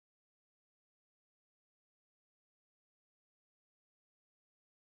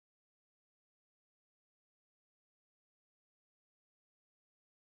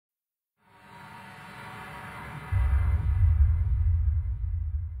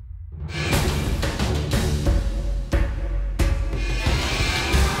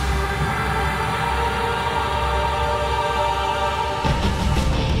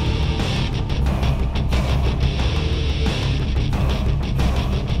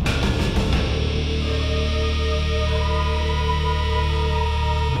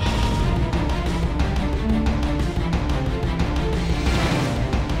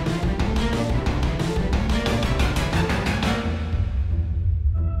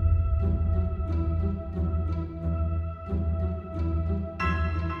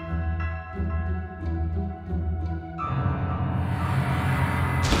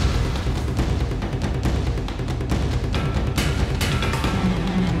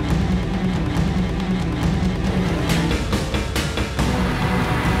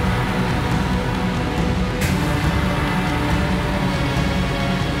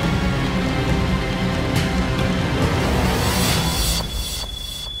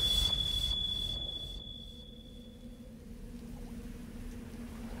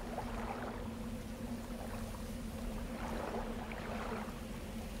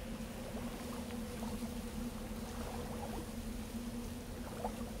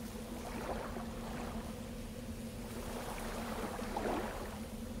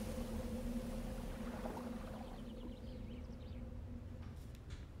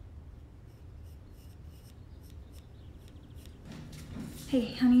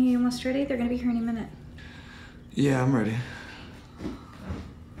Hey, honey, you almost ready? They're gonna be here any minute. Yeah, I'm ready.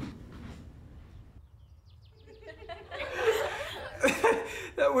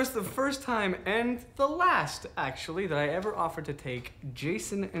 That was the first time and the last, actually, that I ever offered to take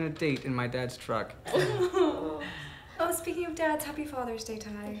Jason on a date in my dad's truck. Oh, speaking of dads, happy Father's Day,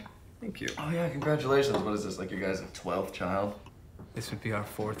 Ty. Thank you. Oh yeah, congratulations. What is this, like your guys' 12th child? This would be our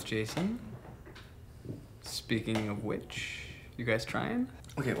 4th, Jason. Speaking of which, you guys trying?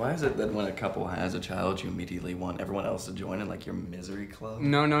 Okay, why is it that when a couple has a child, you immediately want everyone else to join in, like your misery club?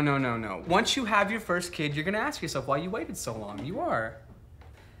 No. Once you have your first kid, you're gonna ask yourself why you waited so long. You are.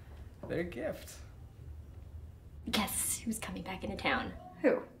 Their gift. Guess who's coming back into town?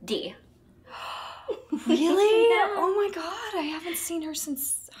 Who? Dee. Really? Yeah. Oh my god, I haven't seen her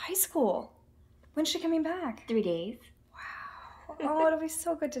since high school. When's she coming back? 3 days. Wow. Oh, it'll be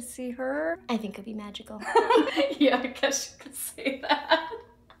so good to see her. I think it'll be magical. Yeah, I guess you could say that.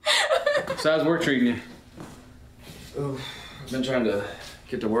 So how's work treating you? Oh, I've been trying to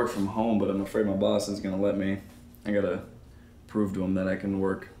get to work from home, but I'm afraid my boss isn't gonna let me. I gotta prove to him that I can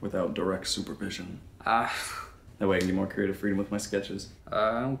work without direct supervision. That way I can get more creative freedom with my sketches.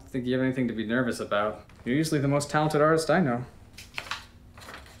 I don't think you have anything to be nervous about. You're usually the most talented artist I know.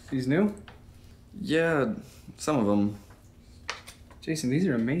 These new? Yeah, some of them. Jason, these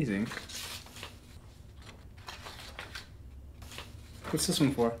are amazing. What's this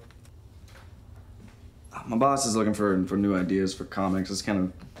one for? My boss is looking for new ideas for comics. It's kind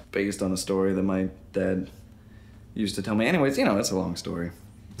of based on a story that my dad used to tell me. Anyways, you know, it's a long story.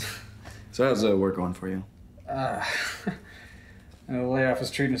 So how's work going for you? The layoff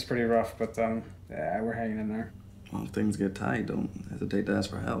is treating us pretty rough, but yeah, we're hanging in there. Well, if things get tight, don't hesitate to ask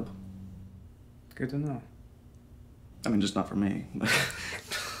for help. Good to know. I mean, just not for me.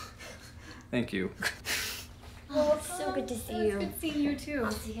 Thank you. Oh, it's so good to see you. Good seeing you too.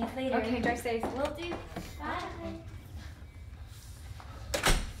 I'll see you guys later. Okay, drive safe. Will do. Bye.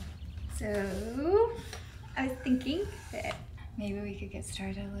 So, I was thinking that maybe we could get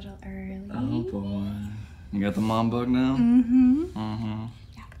started a little early. Oh boy. You got the mom bug now? Mm-hmm. Mm-hmm.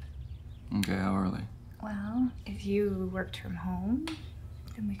 Yeah. Okay, how early? Well, if you worked from home,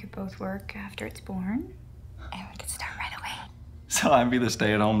 then we could both work after it's born, and we could start right away. So I'd be the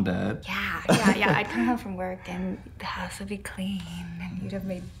stay-at-home dad? Yeah. I'd come home from work, and the house would be clean, and you'd have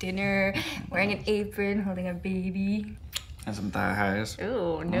made dinner, wearing an apron, holding a baby. And some thigh highs?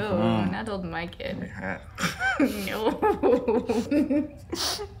 Oh, no, not old my kid. No.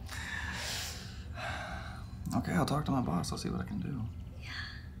 Okay, I'll talk to my boss. I'll see what I can do. Yeah.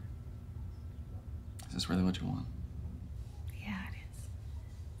 Is this really what you want? Yeah, it is.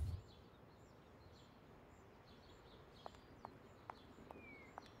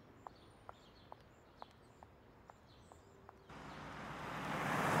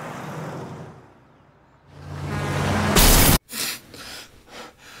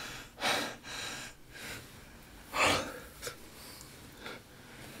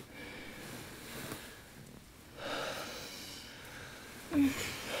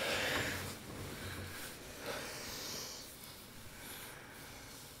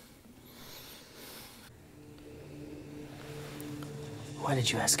 Why did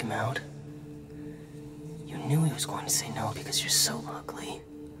you ask him out? You knew he was going to say no because you're so ugly.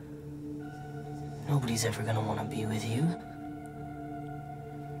 Nobody's ever gonna want to be with you.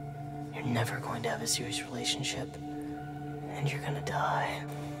 You're never going to have a serious relationship. And you're gonna die.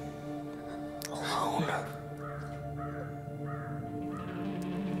 Alone.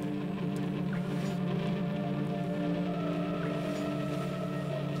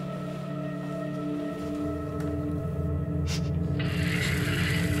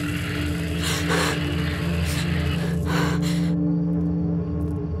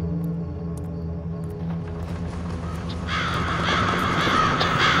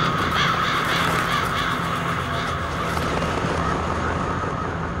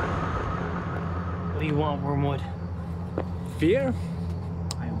 Wormwood. Fear?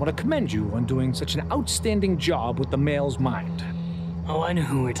 I want to commend you on doing such an outstanding job with the male's mind. Oh, I know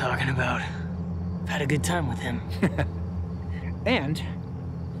who we're talking about. I've had a good time with him. And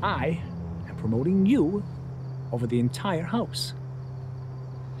I am promoting you over the entire house.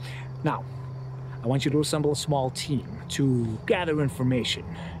 Now, I want you to assemble a small team to gather information.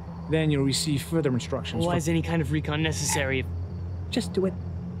 Then you'll receive further instructions. Why is any kind of recon necessary? Just do it.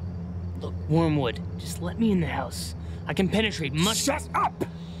 Look, Wormwood, just let me in the house. I can penetrate much. Shut up!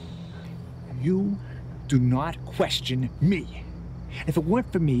 You do not question me. If it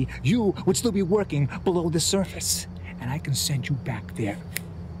weren't for me, you would still be working below the surface. And I can send you back there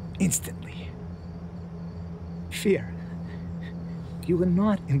instantly. Fear, do you are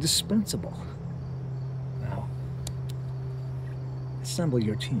not indispensable. Now, assemble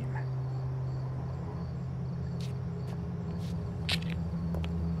your team.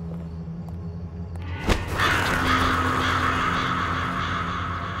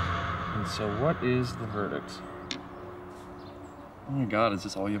 And so what is the verdict? Oh my God, is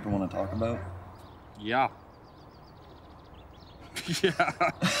this all you ever want to talk about? Yeah. Yeah.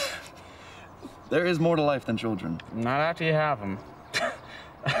 There is more to life than children. Not after you have them.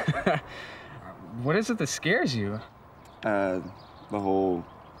 What is it that scares you? The whole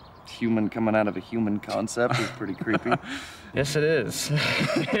human coming out of a human concept is pretty creepy. Yes, it is.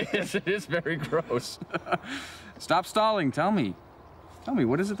 Yes, it is very gross. Stop stalling. Tell me. Tell me,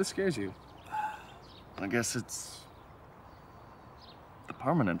 what is it that scares you? I guess it's the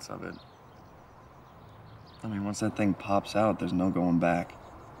permanence of it. I mean, once that thing pops out, there's no going back.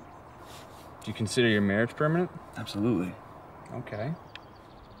 Do you consider your marriage permanent? Absolutely. Okay.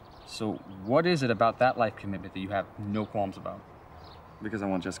 So what is it about that life commitment that you have no qualms about? Because I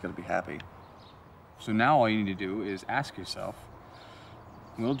want Jessica to be happy. So now all you need to do is ask yourself,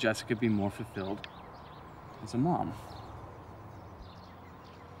 will Jessica be more fulfilled as a mom?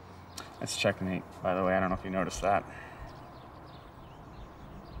 That's checkmate, by the way. I don't know if you noticed that.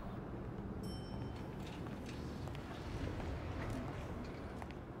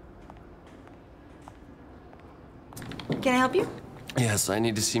 Can I help you? Yes, I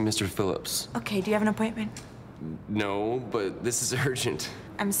need to see Mr. Phillips. Okay, do you have an appointment? No, but this is urgent.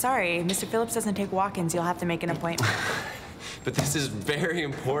 I'm sorry, Mr. Phillips doesn't take walk-ins. You'll have to make an appointment. But this is very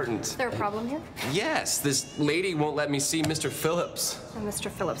important. Is there a problem here? Yes, this lady won't let me see Mr. Phillips. Well, Mr.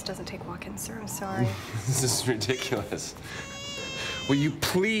 Phillips doesn't take walk-ins, sir. I'm sorry. This is ridiculous. Will you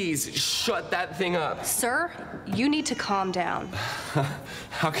please shut that thing up? Sir, you need to calm down.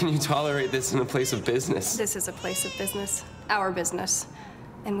 How can you tolerate this in a place of business? This is a place of business. Our business.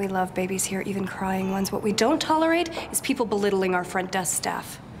 And we love babies here, even crying ones. What we don't tolerate is people belittling our front desk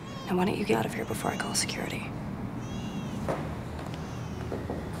staff. Now, why don't you get out of here before I call security?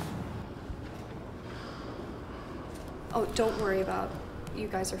 Oh, don't worry about it. You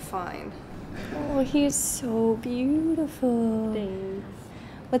guys are fine. Oh, he's so beautiful. Thanks.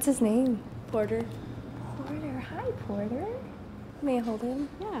 What's his name? Porter. Porter. Hi, Porter. May I hold him?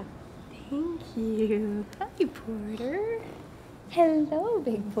 Yeah. Thank you. Hi, Porter. Hello,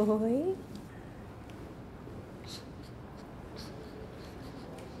 big boy.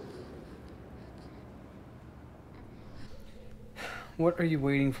 What are you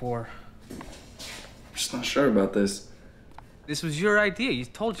waiting for? I'm just not sure about this. This was your idea. You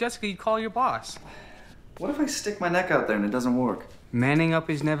told Jessica you'd call your boss. What if I stick my neck out there and it doesn't work? Manning up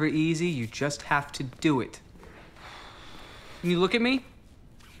is never easy. You just have to do it. When you look at me,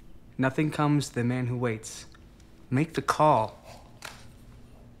 nothing comes to the man who waits. Make the call.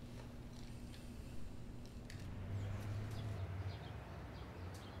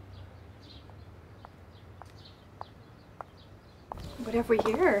 What have we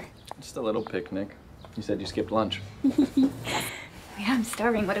here? Just a little picnic. You said you skipped lunch. Yeah, I'm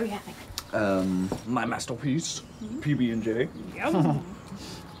starving. What are we having? My masterpiece, PB&J. Yum.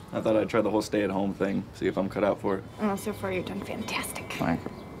 I thought I'd try the whole stay-at-home thing, see if I'm cut out for it. Oh, so far you've done fantastic. Fine.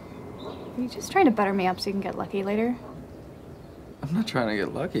 Are you just trying to butter me up so you can get lucky later? I'm not trying to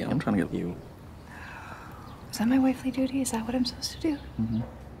get lucky. I'm trying to get you. Is that my wifely duty? Is that what I'm supposed to do? Mm-hmm.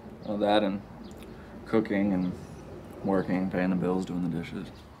 Well, that and cooking and working, paying the bills, doing the dishes.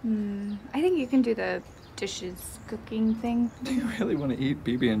 I think you can do the dishes cooking thing. Do you really want to eat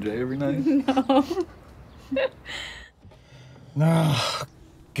PB&J every night? No. Oh,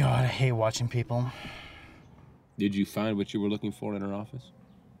 God, I hate watching people. Did you find what you were looking for in her office?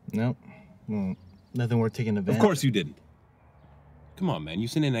 Nope. Well, nothing worth taking advantage. Of course you didn't. Come on, man. You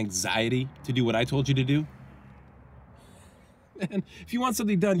sent in anxiety to do what I told you to do? Man, if you want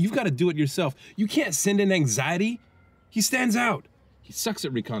something done, you've got to do it yourself. You can't send in anxiety. He stands out. He sucks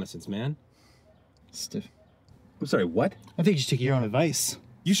at reconnaissance, man. Stiff. I'm sorry, what? I think you should take your own advice.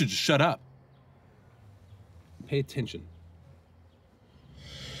 You should just shut up. Pay attention.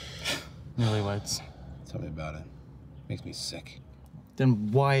 Newlyweds. Tell me about it. Makes me sick.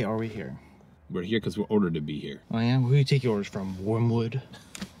 Then why are we here? We're here because we're ordered to be here. I am. Who do you take your orders from? Wormwood?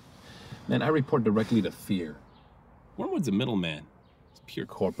 Man, I report directly to Fear. Wormwood's a middleman. It's pure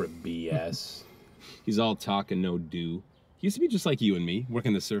corporate BS. He's all talk and no do. He used to be just like you and me,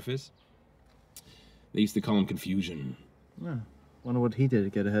 working the surface. They used to call him Confusion. Yeah. Wonder what he did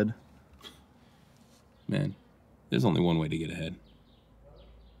to get ahead. Man, there's only one way to get ahead.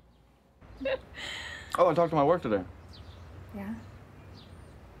 Oh, I talked to my work today. Yeah.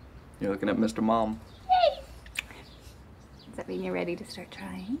 You're looking at Mr. Mom. Is that mean you're ready to start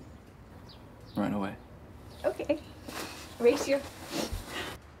trying? Right away. Okay. Race you.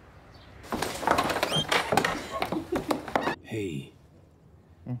 Hey,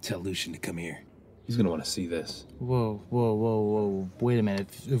 tell Lucian to come here. He's gonna want to see this. Whoa, whoa, whoa, whoa. Wait a minute.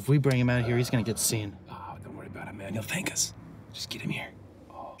 If we bring him out here, he's gonna get seen. Oh, don't worry about it, man. He'll thank us. Just get him here.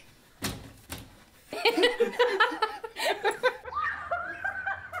 Oh.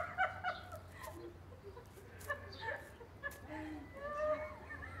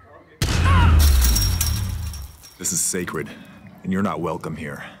 This is sacred, and you're not welcome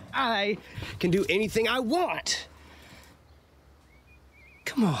here. I can do anything I want.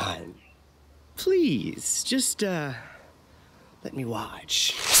 Come on. Please, just, let me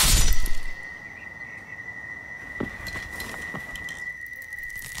watch.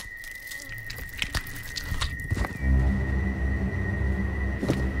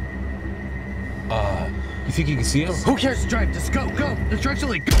 You think you can see us? Who cares to drive? Just go, go. The truck's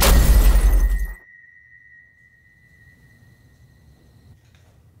only go.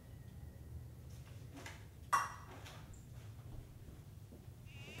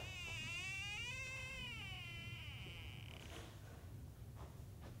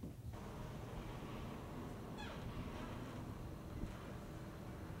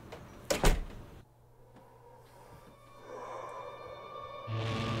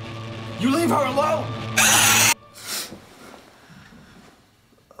 You leave her alone!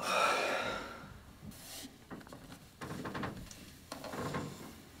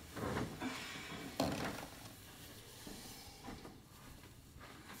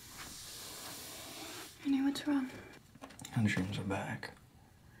 Honey, what's wrong? My dreams are back.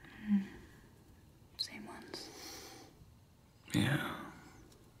 Same ones. Yeah.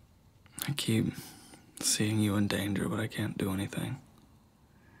 I keep seeing you in danger, but I can't do anything.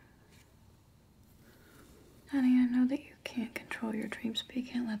 Honey, I know that you can't control your dreams, but you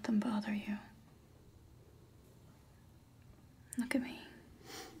can't let them bother you. Look at me.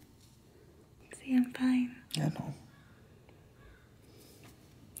 See, I'm fine. I know.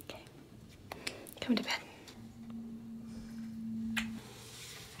 Okay. Come to bed.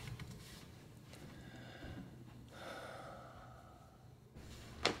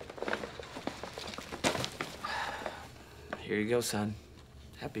 Here you go, son.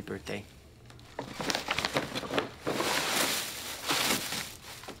 Happy birthday.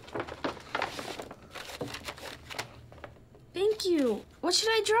 Thank you. What should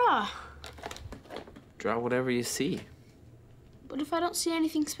I draw? Draw whatever you see. What if I don't see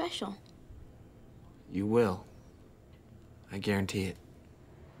anything special? You will. I guarantee it.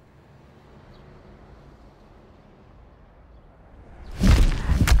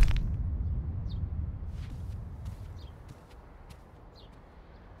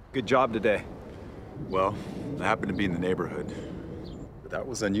 Good job today. Well, I happened to be in the neighborhood. But that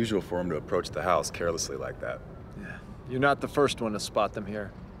was unusual for him to approach the house carelessly like that. Yeah. You're not the first one to spot them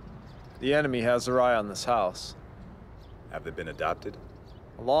here. The enemy has their eye on this house. Have they been adopted?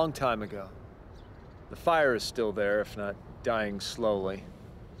 A long time ago. The fire is still there, if not dying slowly.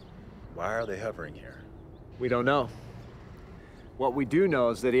 Why are they hovering here? We don't know. What we do know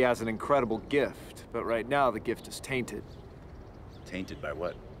is that he has an incredible gift, but right now the gift is tainted. Tainted by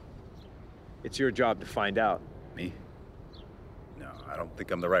what? It's your job to find out. Me? No, I don't think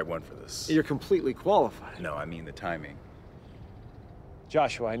I'm the right one for this. You're completely qualified. No, I mean the timing.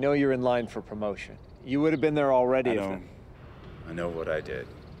 Joshua, I know you're in line for promotion. You would have been there already. I know what I did.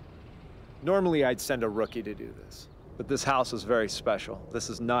 Normally I'd send a rookie to do this, but this house is very special.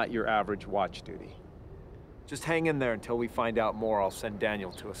 This is not your average watch duty. Just hang in there until we find out more. I'll send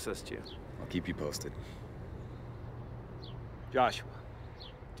Daniel to assist you. I'll keep you posted. Joshua,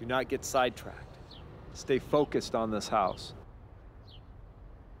 do not get sidetracked. Stay focused on this house.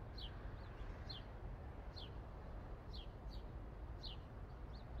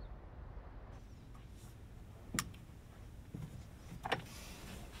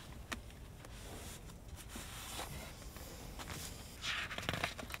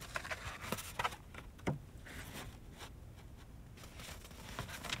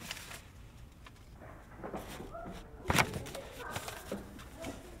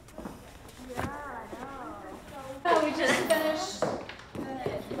 Oh, we just finished.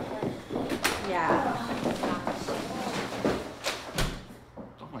 Yeah.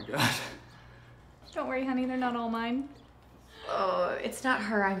 Oh my god. Don't worry, honey, they're not all mine. Oh, it's not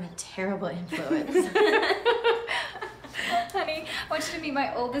her. I'm a terrible influence. Honey, I want you to meet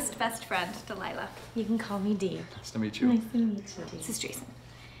my oldest best friend, Delilah. You can call me Dee. Nice to meet you. Nice to meet you, Dee. This is Jason.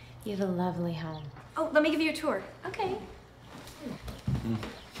 You have a lovely home. Oh, let me give you a tour. Okay.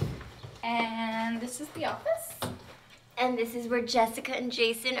 And this is the office. And this is where Jessica and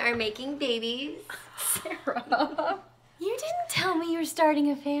Jason are making babies. Sarah. You didn't tell me you're starting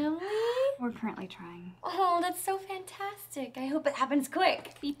a family. We're currently trying. Oh, that's so fantastic. I hope it happens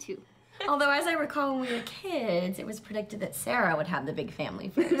quick. Me too. Although, as I recall when we were kids, it was predicted that Sarah would have the big family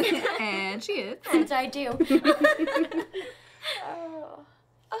first. And she is. And I do.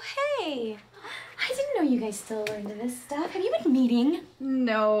 Oh, hey. I didn't know you guys still were into this stuff. Have you been meeting?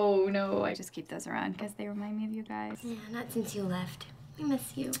 No. I just keep those around because they remind me of you guys. Yeah, not since you left. I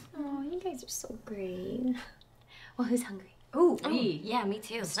miss you. Oh, you guys are so great. Well, who's hungry? Ooh, me. Yeah, me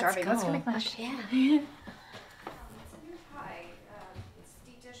too. Starving. Let's go make lunch. Yeah.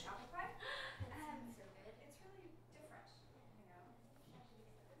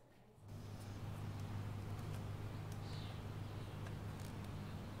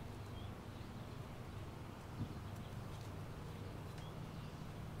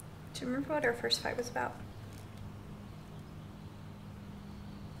 Do you remember what our first fight was about?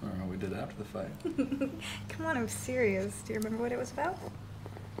 I don't know what we did after the fight. Come on, I'm serious. Do you remember what it was about?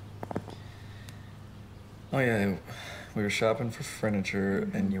 Oh yeah, we were shopping for furniture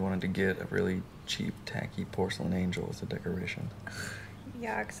and you wanted to get a really cheap, tacky porcelain angel as a decoration.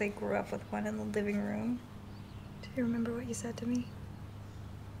 Yeah, because I grew up with one in the living room. Do you remember what you said to me?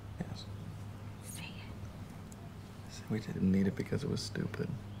 Yes. Say it. So we didn't need it because it was stupid.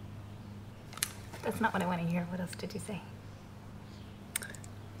 That's not what I want to hear. What else did you say?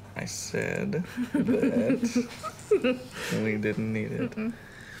 I said that we didn't need it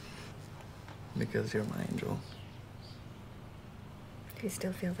because you're my angel. Do you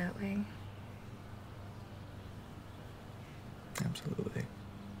still feel that way? Absolutely.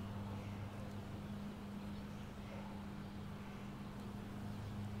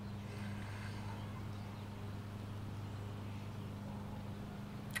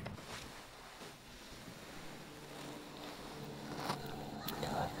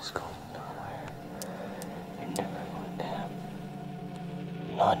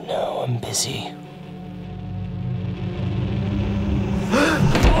 Not now, I'm busy.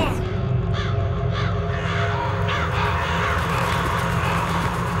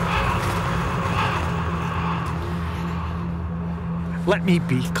 Let me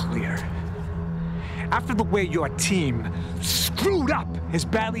be clear. After the way your team screwed up as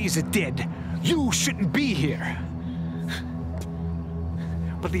badly as it did, you shouldn't be here.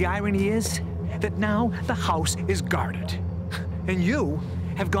 But the irony is that now the house is guarded. And you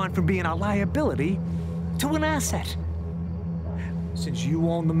have gone from being a liability to an asset. Since you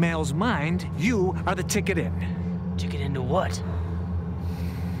own the male's mind, you are the ticket in. Ticket into what?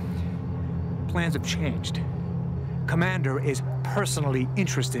 Plans have changed. Commander is personally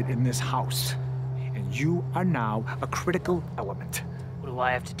interested in this house. And you are now a critical element. What do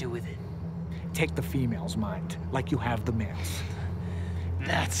I have to do with it? Take the female's mind, like you have the male's.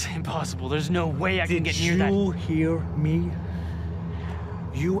 That's impossible. There's no way I can get near that. Did you hear me?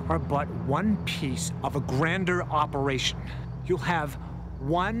 You are but one piece of a grander operation. You'll have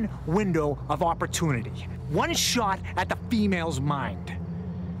one window of opportunity, one shot at the female's mind.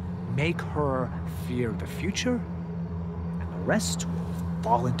 Make her fear the future, and the rest will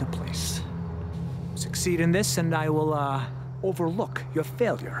fall into place. Succeed in this, and I will, overlook your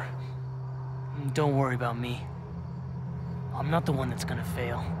failure. Don't worry about me. I'm not the one that's gonna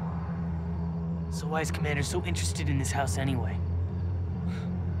fail. So why is Commander so interested in this house anyway?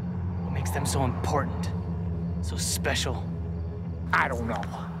 What makes them so important? So special? I don't know.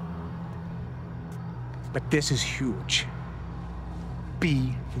 But this is huge.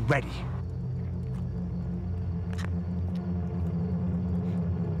 Be ready.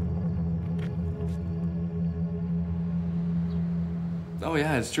 Oh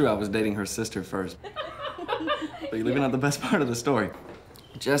yeah, it's true. I was dating her sister first. But you're leaving out the best part of the story.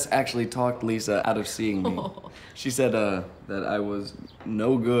 Jess actually talked Lisa out of seeing me. She said that I was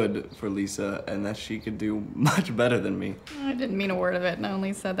no good for Lisa and that she could do much better than me. I didn't mean a word of it, and I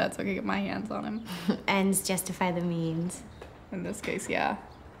only said that so I could get my hands on him. Ends justify the means. In this case, yeah.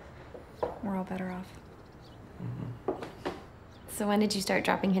 We're all better off. So when did you start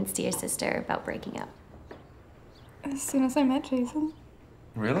dropping hints to your sister about breaking up? As soon as I met Jason.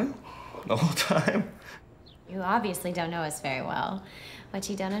 Really? The whole time? You obviously don't know us very well. What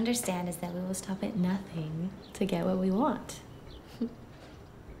you don't understand is that we will stop at nothing to get what we want.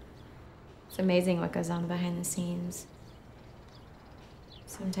 It's amazing what goes on behind the scenes.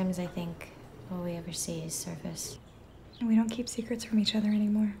 Sometimes I think all we ever see is surface. We don't keep secrets from each other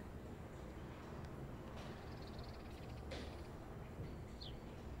anymore.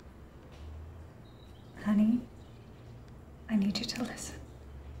 Honey, I need you to listen.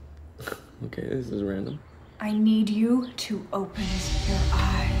 Okay, this is random. I need you to open your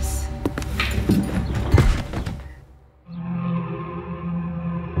eyes.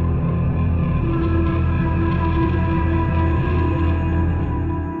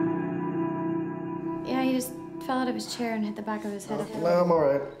 Yeah, he just fell out of his chair and hit the back of his head. No, I'm all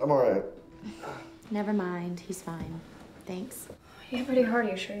right. I'm all right. Never mind, he's fine. Thanks. You hit pretty hard. Are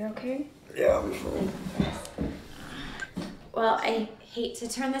you sure you're okay? Yeah, I'm fine. Well, I hate to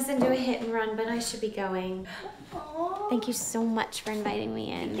turn this into a hit and run, but I should be going. Aww. Thank you so much for inviting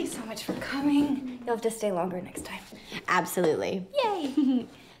me in. Thanks so much for coming. You'll have to stay longer next time. Absolutely. Yay.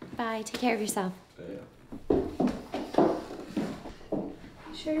 Bye. Take care of yourself.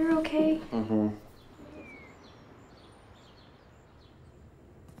 Sure you're okay? Mm-hmm.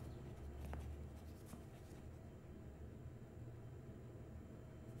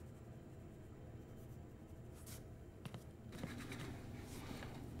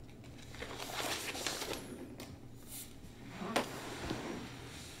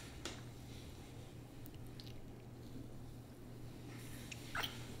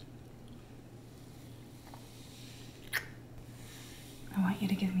 I want you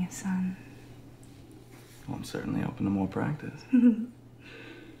to give me a son. Well, I'm certainly open to more practice. Give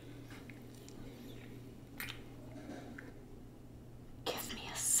me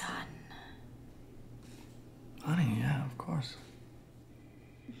a son. Honey, yeah, of course.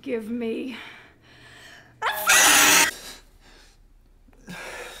 Give me.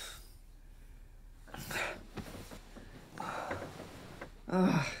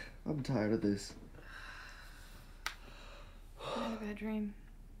 I'm tired of this. I had a bad dream.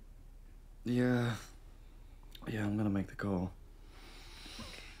 Yeah. Yeah, I'm gonna make the call.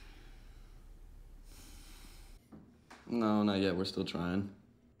 No, not yet. We're still trying.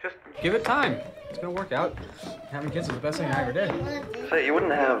 Just give it time. It's gonna work out. Having kids is the best thing I ever did. Say, you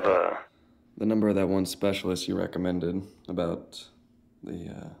wouldn't have, the number of that one specialist you recommended about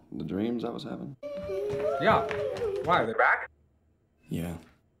the dreams I was having? Yeah. Why? They're back? Yeah.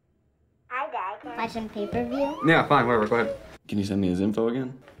 Hi, Dad. Watch some pay-per-view? Yeah, fine, whatever, go ahead. Can you send me his info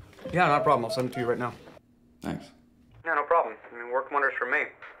again? Yeah, not a problem. I'll send it to you right now. Thanks. Yeah, no problem. I mean, work wonders for me.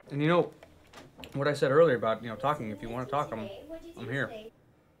 And you know, what I said earlier about, talking, if you want to talk, I'm here.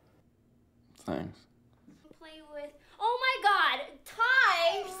 Thanks. Play with. Oh my God,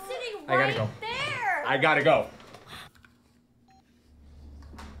 Ty, you're sitting I gotta right go. there. I gotta go.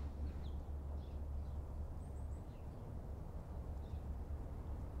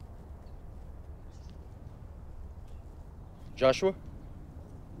 Joshua?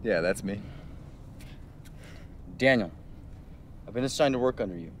 Yeah, that's me. Daniel. I've been assigned to work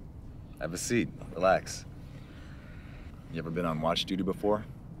under you. Have a seat. Relax. You ever been on watch duty before?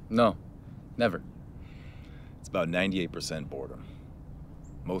 No, never. It's about 98% boredom.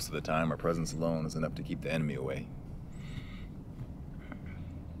 Most of the time, our presence alone is enough to keep the enemy away.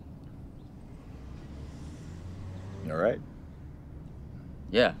 You all right?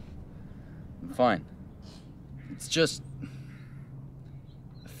 Yeah, I'm fine. It's just...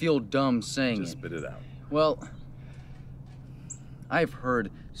 I feel dumb saying Just it. spit it out. Well, I've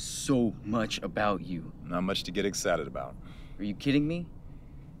heard so much about you. Not much to get excited about. Are you kidding me?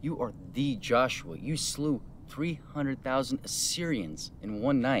 You are the Joshua. You slew 300,000 Assyrians in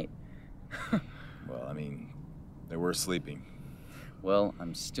one night. Well, I mean, they were sleeping. Well,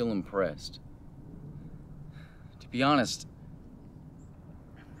 I'm still impressed. To be honest,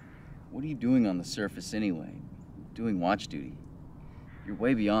 what are you doing on the surface anyway? Doing watch duty. You're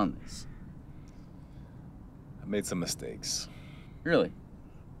way beyond this. I made some mistakes. Really?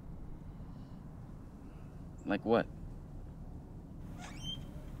 Like what? You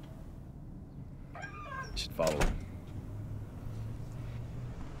should follow me.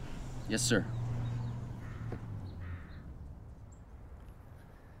 Yes, sir.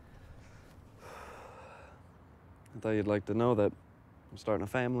 I thought you'd like to know that I'm starting a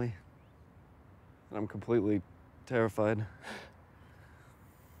family. And I'm completely terrified.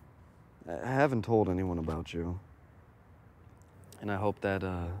 I haven't told anyone about you. And I hope that,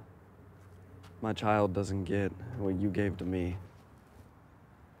 my child doesn't get what you gave to me.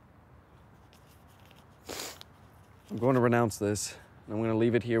 I'm going to renounce this, and I'm going to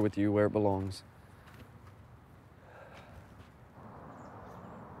leave it here with you where it belongs.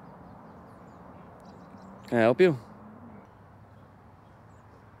 Can I help you?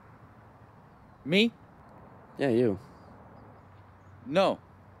 Me? Yeah, you. No.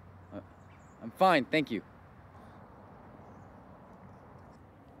 I'm fine, thank you.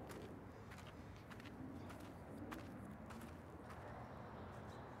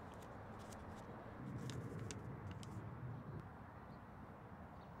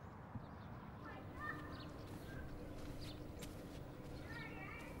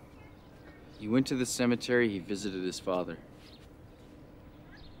 He went to the cemetery, he visited his father.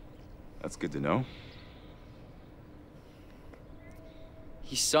 That's good to know.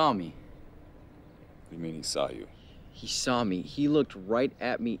 He saw me. What do you mean he saw you? He saw me. He looked right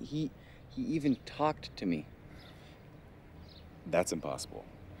at me. He even talked to me. That's impossible.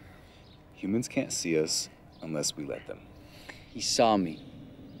 Humans can't see us unless we let them. He saw me.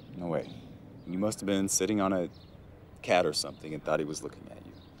 No way. You must have been sitting on a cat or something and thought he was looking at you.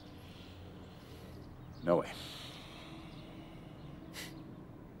 No way.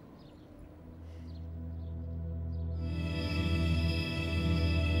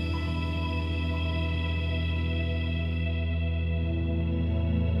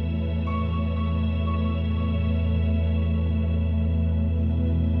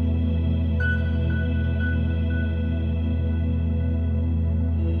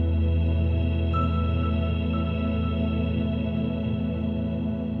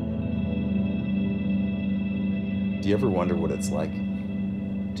 Do you ever wonder what it's like?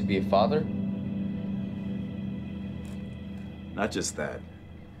 To be a father? Not just that,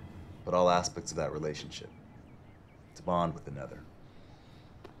 but all aspects of that relationship. To bond with another.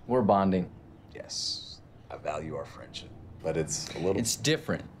 We're bonding. Yes, I value our friendship, but it's a little... It's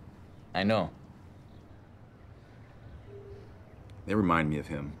different. I know. They remind me of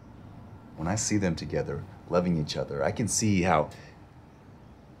him. When I see them together, loving each other, I can see how...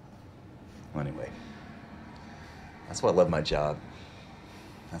 Well, anyway. That's why I love my job.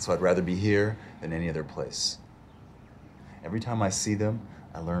 That's why I'd rather be here than any other place. Every time I see them,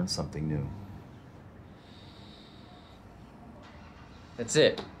 I learn something new. That's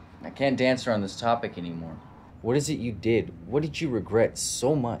it. I can't dance around this topic anymore. What is it you did? What did you regret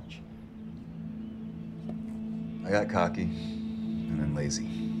so much? I got cocky and then lazy.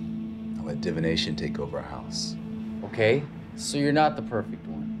 I let divination take over our house. Okay, so you're not the perfect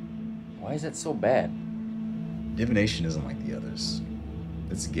one. Why is that so bad? Divination isn't like the others.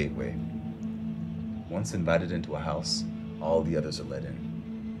 It's a gateway. Once invited into a house, all the others are let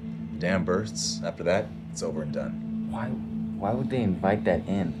in. The dam bursts. After that, it's over and done. Why would they invite that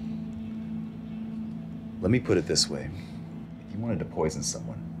in? Let me put it this way. If you wanted to poison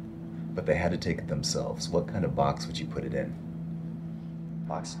someone, but they had to take it themselves, what kind of box would you put it in?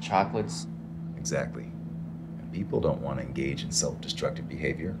 Box of chocolates? Exactly. And people don't want to engage in self-destructive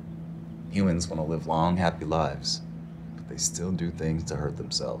behavior. Humans want to live long, happy lives, but they still do things to hurt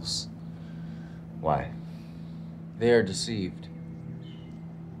themselves. Why? They are deceived.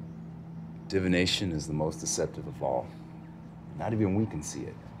 Divination is the most deceptive of all. Not even we can see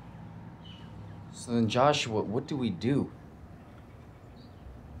it. So then, Joshua, what do we do?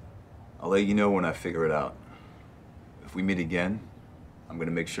 I'll let you know when I figure it out. If we meet again, I'm going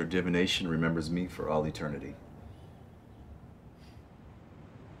to make sure divination remembers me for all eternity.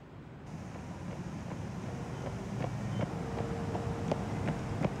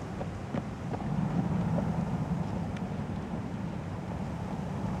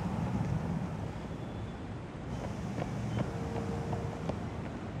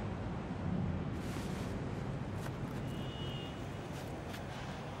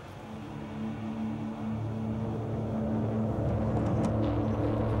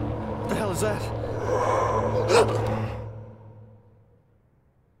 What the hell is that?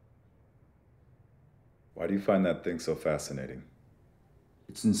 Why do you find that thing so fascinating?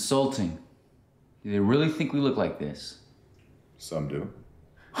 It's insulting. Do they really think we look like this? Some do.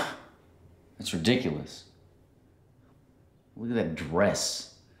 That's ridiculous. Look at that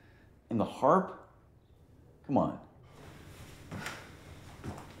dress. And the harp? Come on.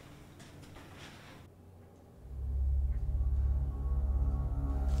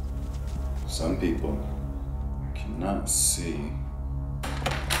 Some people cannot see.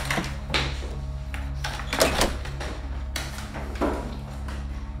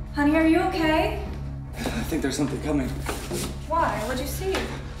 Honey, are you okay? I think there's something coming. Why? What'd you see?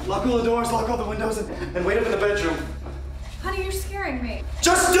 Lock all the doors, lock all the windows, and wait up in the bedroom. Honey, you're scaring me.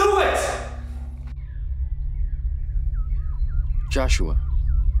 Just do it! Joshua.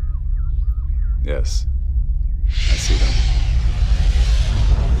 Yes, I see them.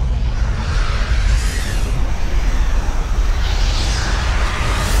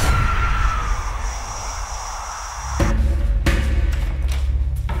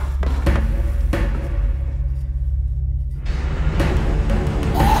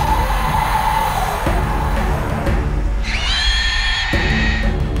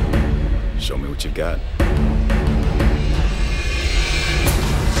 Show me what you got.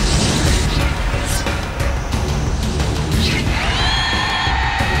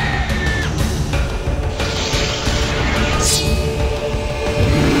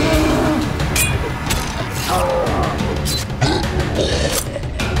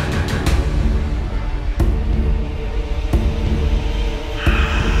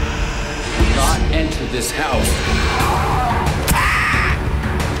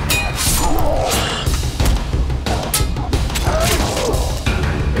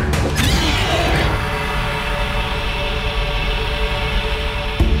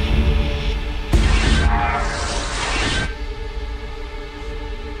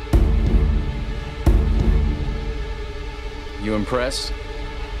 You impressed?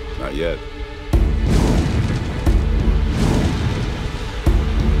 Not yet.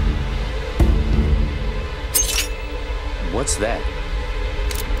 What's that?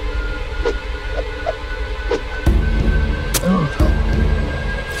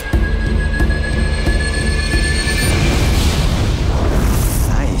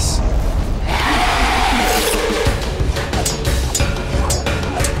 Nice.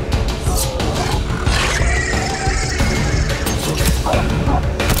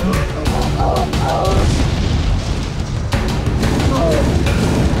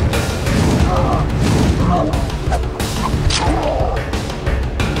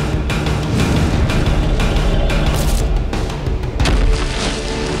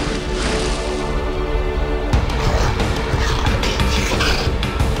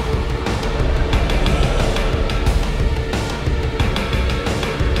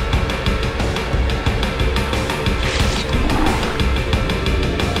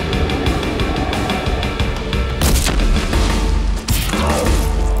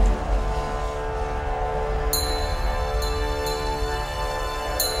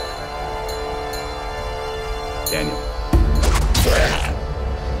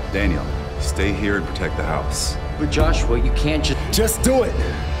 Daniel, stay here and protect the house. But Joshua, you can't just... Just do it!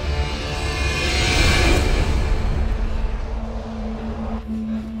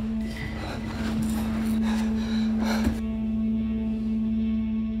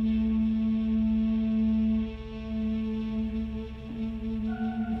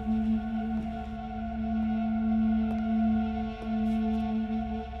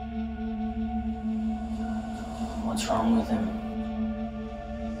 What's wrong with him?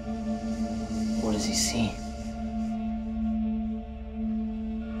 What does he see?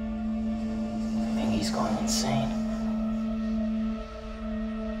 I think he's going insane.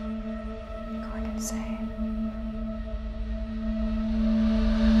 Going insane.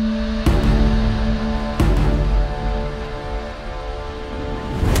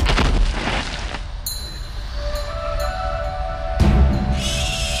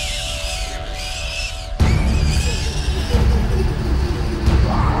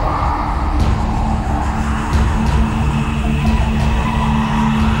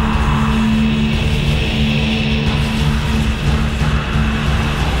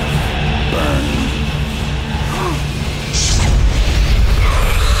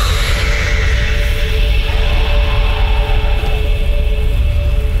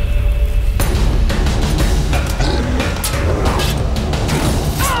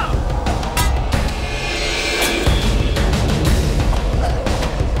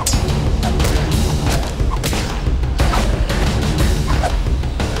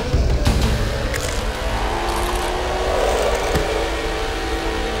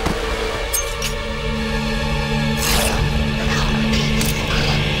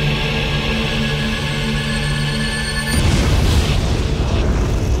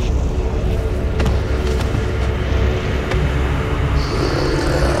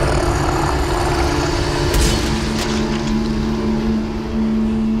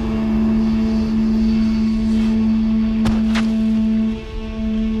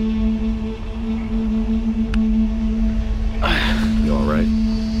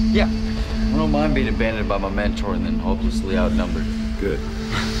 Being abandoned by my mentor and then hopelessly outnumbered. Good.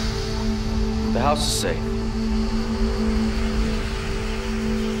 The house is safe.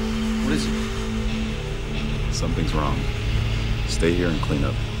 What is it? Something's wrong. Stay here and clean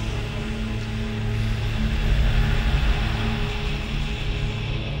up.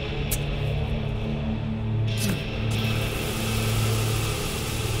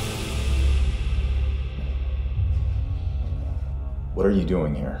 What are you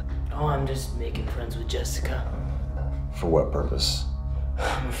doing here? Oh, I'm just making friends with Jessica. For what purpose?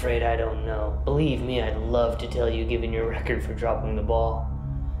 I'm afraid I don't know. Believe me, I'd love to tell you given your record for dropping the ball.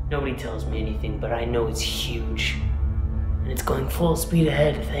 Nobody tells me anything, but I know it's huge. And it's going full speed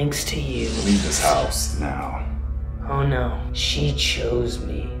ahead thanks to you. Leave this house now. Oh no, she chose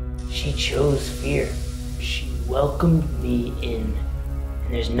me. She chose fear. She welcomed me in.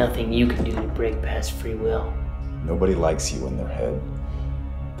 And there's nothing you can do to break past free will. Nobody likes you in their head.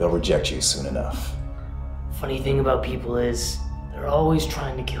 They'll reject you soon enough. Funny thing about people is, they're always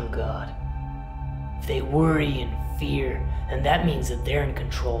trying to kill God. If they worry and fear, then that means that they're in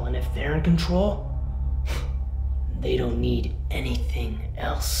control. And if they're in control, they don't need anything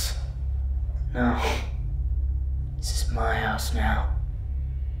else. No. This is my house now.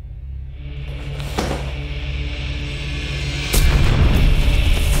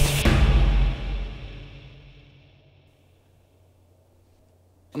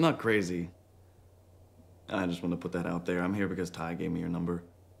 I'm not crazy. I just want to put that out there. I'm here because Ty gave me your number.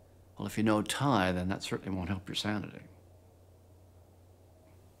 Well, if you know Ty, then that certainly won't help your sanity.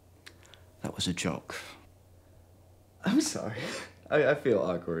 That was a joke. I'm sorry. I feel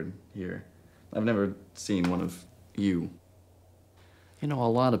awkward here. I've never seen one of you. You know, a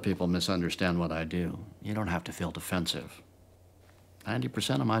lot of people misunderstand what I do. You don't have to feel defensive.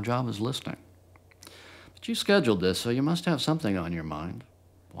 90% of my job is listening. But you scheduled this, so you must have something on your mind.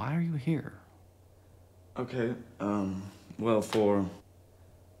 Why are you here? Okay, well, for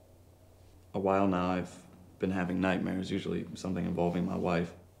a while now, I've been having nightmares, usually something involving my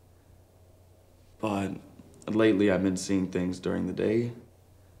wife. But lately, I've been seeing things during the day,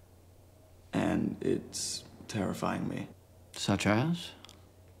 and it's terrifying me. Such as?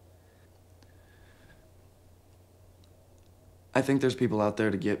 I think there's people out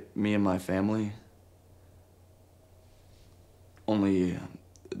there to get me and my family. Only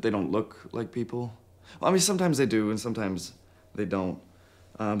they don't look like people. Well, I mean, sometimes they do, and sometimes they don't.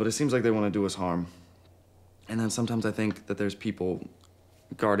 But it seems like they want to do us harm. And then sometimes I think that there's people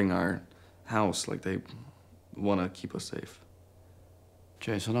guarding our house, like they want to keep us safe.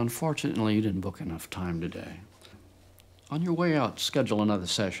 Jason, unfortunately, you didn't book enough time today. On your way out, schedule another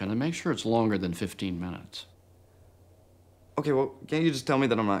session and make sure it's longer than 15 minutes. Okay, well, can't you just tell me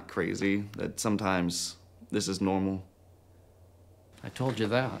that I'm not crazy? That sometimes this is normal? I told you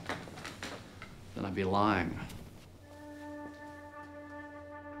that. Then I'd be lying.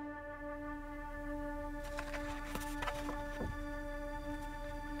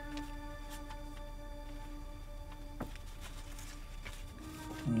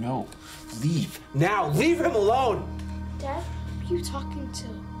 No. Leave. Now, leave him alone! Dad, who are you talking to?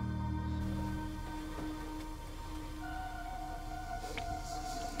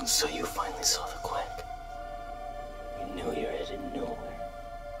 So you finally saw the quack. You knew you were headed nowhere.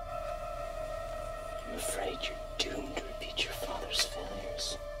 I'm afraid you're doomed to repeat your father's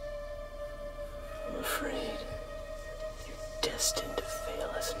failures. I'm afraid you're destined to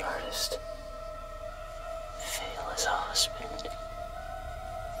fail as an artist. Fail as a husband.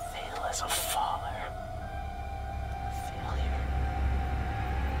 Fail as a father. Failure.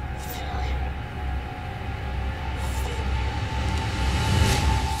 Failure.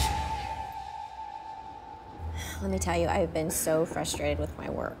 Let me tell you, I've been so frustrated with my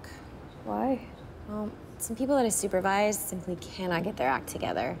work. Why? Well, some people that I supervise simply cannot get their act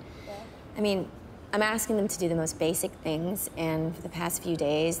together. I mean, I'm asking them to do the most basic things, and for the past few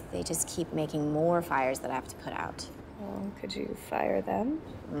days, they just keep making more fires that I have to put out. Well, could you fire them?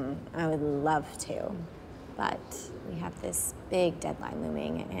 I would love to, but we have this big deadline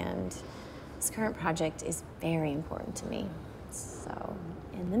looming, and this current project is very important to me. So,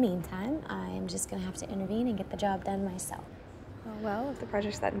 in the meantime, I'm just gonna have to intervene and get the job done myself. Oh, well, if the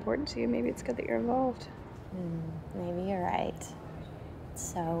project's that important to you, maybe it's good that you're involved. Maybe you're right.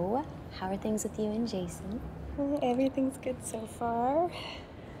 So, how are things with you and Jason? Everything's good so far.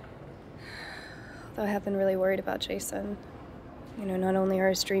 Though I have been really worried about Jason. You know, not only are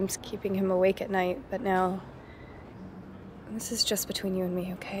his dreams keeping him awake at night, but now... This is just between you and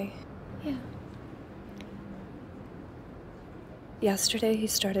me, okay? Yeah. Yesterday, he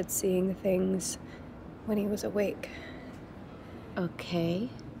started seeing things when he was awake. Okay.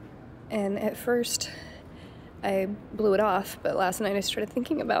 And at first, I blew it off, but last night I started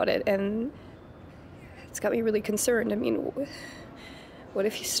thinking about it, and it's got me really concerned. I mean, what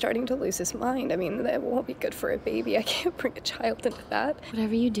if he's starting to lose his mind? I mean, that won't be good for a baby. I can't bring a child into that.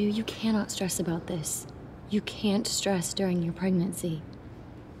 Whatever you do, you cannot stress about this. You can't stress during your pregnancy.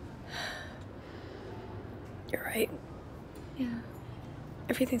 You're right. Yeah.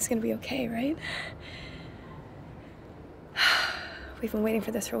 Everything's gonna be okay, right? We've been waiting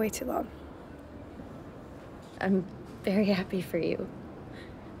for this for way too long. I'm very happy for you.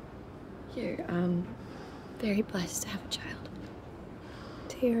 You're, very blessed to have a child.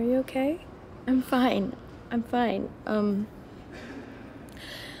 T, are you okay? I'm fine. I'm fine. I'm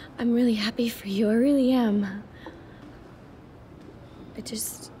really happy for you. I really am. I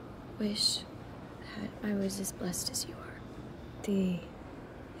just wish that I was as blessed as you are. D,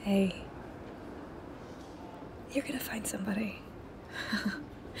 hey. You're gonna find somebody.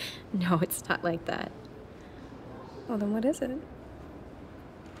 No, it's not like that. Well, then what is it?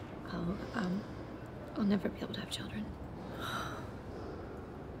 I'll never be able to have children.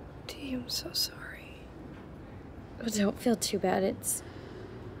 D, I'm so sorry. Oh, don't feel too bad. It's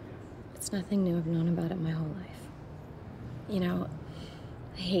nothing new. I've known about it my whole life. You know,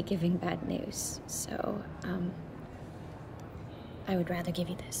 I hate giving bad news, so, I would rather give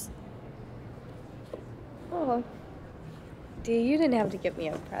you this. Oh, D, you didn't have to give me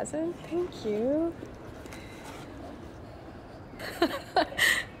a present. Thank you.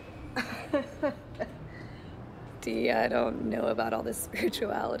 Dee, I don't know about all this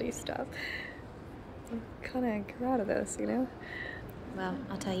spirituality stuff. I'm kind of grew out of this, you know? Well,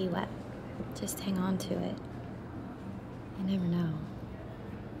 I'll tell you what. Just hang on to it. You never know.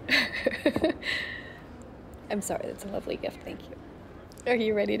 I'm sorry, that's a lovely gift, thank you. Are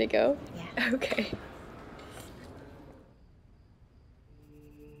you ready to go? Yeah. Okay.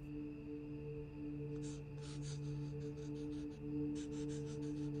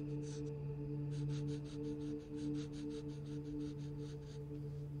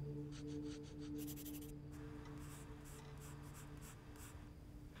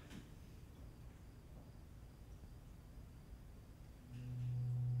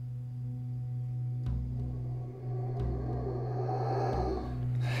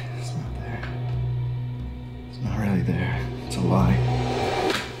 There. It's a lie.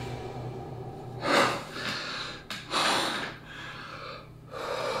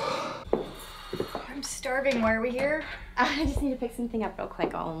 I'm starving. Why are we here? I just need to pick something up real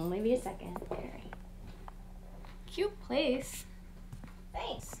quick. I'll only be a second. There. Cute place.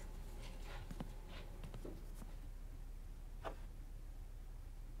 Thanks.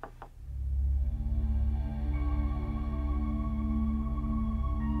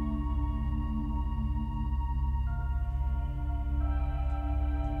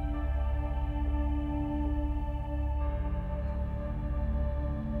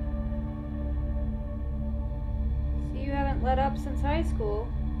 Let up since high school.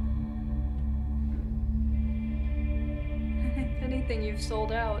 If anything, you've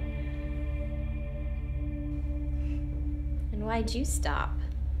sold out. And why'd you stop?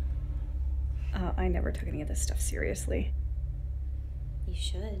 I never took any of this stuff seriously. You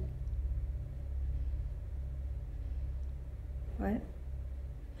should. What?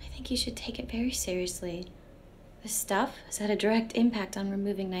 I think you should take it very seriously. This stuff has had a direct impact on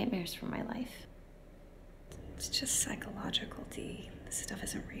removing nightmares from my life. It's just psychological, Dee. This stuff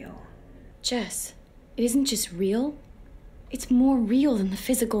isn't real. Jess, it isn't just real. It's more real than the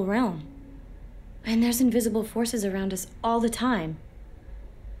physical realm. And there's invisible forces around us all the time.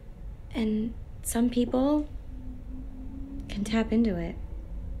 And some people can tap into it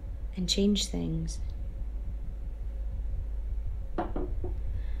and change things.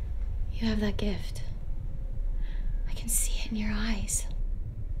 You have that gift. I can see it in your eyes.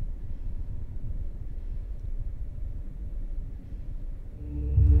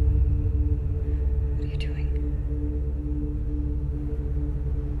 What are you doing?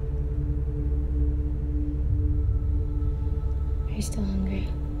 Are you still hungry?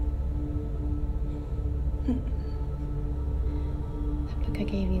 That book I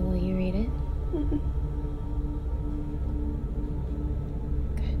gave you, will you read it?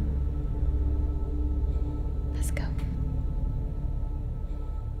 Good. Let's go.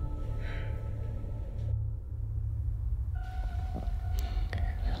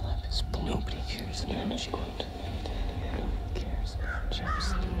 Your life is blue. Nobody cares about you. Nobody cares about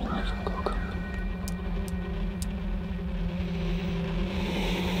Jess. Go.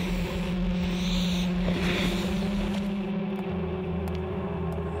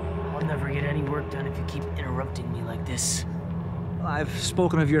 I'll never get any work done if you keep interrupting me like this. I've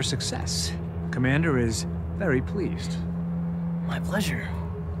spoken of your success. Commander is very pleased. My pleasure.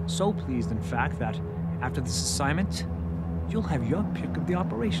 So pleased, in fact, that after this assignment, you'll have your pick of the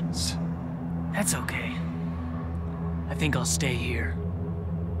operations. That's okay. I think I'll stay here.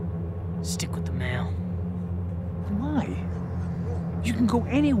 Stick with the mail. Why? You can go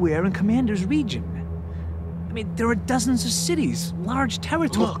anywhere in Commander's region. I mean, there are dozens of cities, large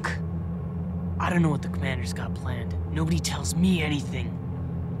territories. Look, I don't know what the Commander's got planned. Nobody tells me anything.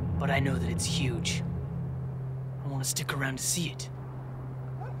 But I know that it's huge. I want to stick around to see it.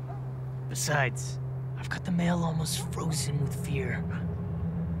 Besides, I've got the mail almost frozen with fear.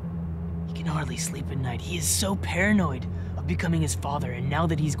 He can hardly sleep at night. He is so paranoid of becoming his father, and now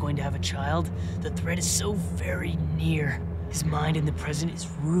that he's going to have a child, the threat is so very near. His mind in the present is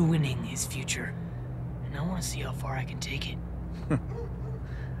ruining his future. And I want to see how far I can take it.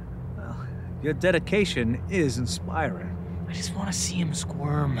 Well, your dedication is inspiring. I just want to see him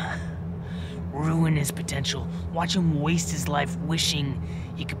squirm. Ruin his potential. Watch him waste his life wishing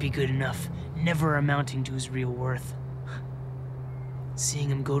he could be good enough, never amounting to his real worth. Seeing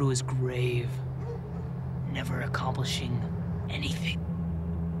him go to his grave, never accomplishing anything.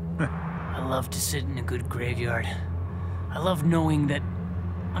 I love to sit in a good graveyard. I love knowing that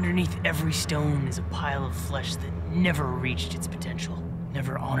underneath every stone is a pile of flesh that never reached its potential,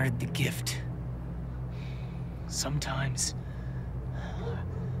 never honored the gift. Sometimes,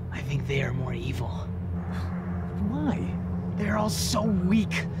 I think they are more evil. Why? They're all so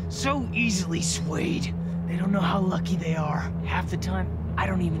weak, so easily swayed. They don't know how lucky they are. Half the time, I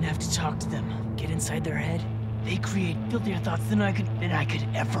don't even have to talk to them. Get inside their head. They create filthier thoughts than I could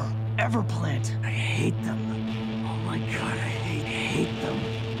ever plant. I hate them. Oh my God, I hate them.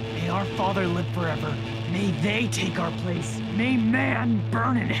 May our father live forever. May they take our place. May man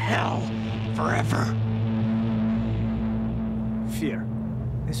burn in hell forever. Fear.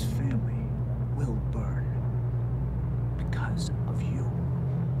 This family will burn because of you.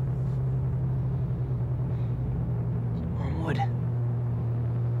 Wormwood,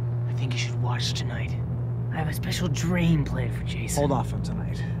 I think you should watch tonight. I have a special dream planned for Jason. Hold off on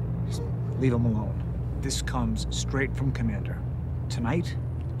tonight. Just leave him alone. This comes straight from Commander. Tonight,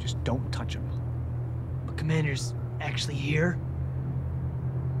 just don't touch him. But Commander's actually here?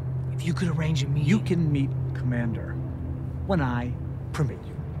 If you could arrange a meeting... You can meet Commander when I permit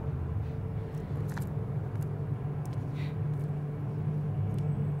you.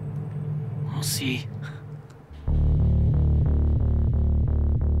 We'll see.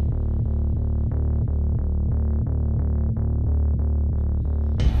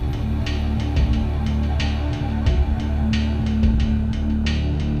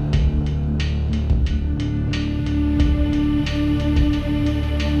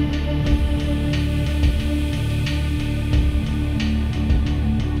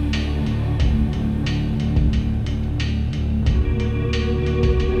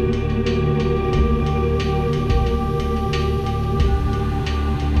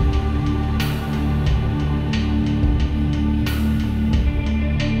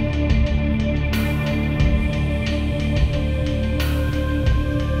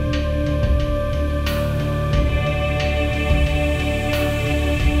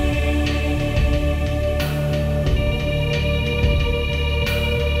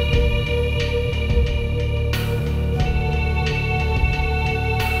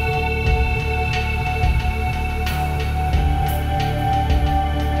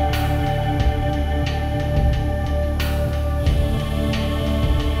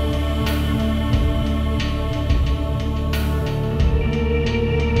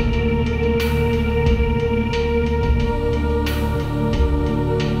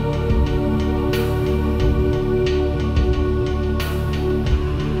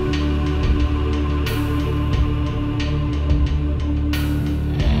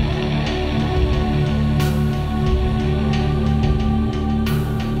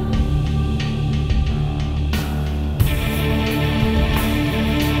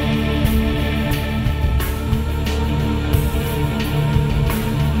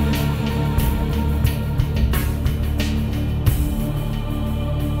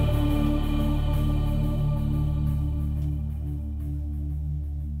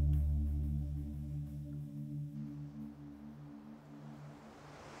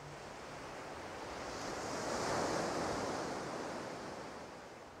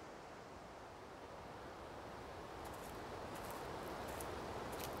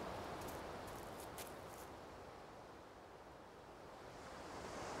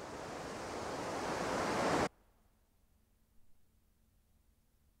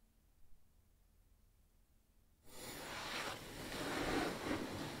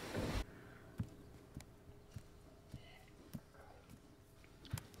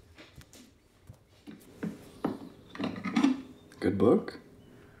 Good book?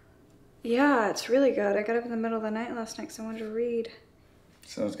 Yeah, it's really good. I got up in the middle of the night last night because I wanted to read.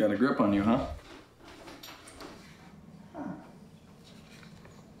 So it's got a grip on you, huh?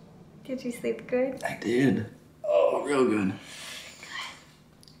 Did you sleep good? I did. Oh, real good.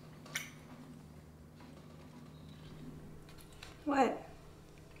 What?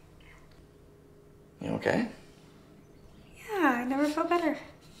 You okay? Yeah, I never felt better.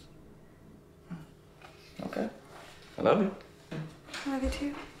 Okay. I love you. I love you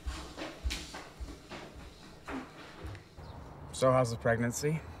too. So how's the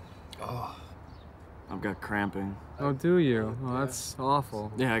pregnancy? Oh, I've got cramping. Oh, do you? Oh, that's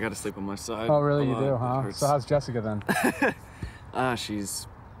awful. Yeah, I gotta sleep on my side. Oh, really? You Oh, do, it huh? hurts. So how's Jessica then? She's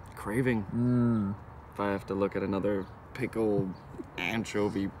craving. If I have to look at another pickled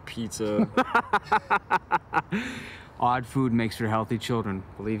anchovy pizza. Odd food makes for healthy children,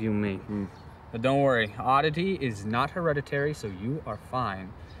 believe you me. But don't worry, oddity is not hereditary, so you are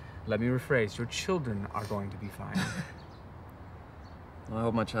fine. Let me rephrase, your children are going to be fine. Well, I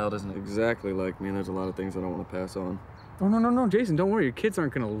hope my child isn't exactly like me, and there's a lot of things I don't want to pass on. Oh, no, Jason, don't worry. Your kids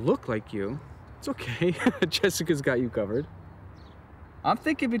aren't gonna look like you. It's okay. Jessica's got you covered. I'm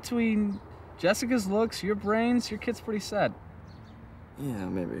thinking between Jessica's looks, your brains, your kid's pretty set. Yeah,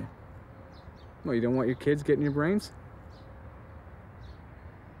 maybe. Well, you don't want your kids getting your brains?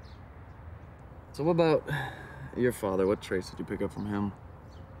 So what about your father? What traits did you pick up from him?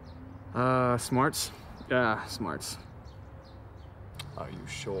 Smarts. Yeah, smarts. Are you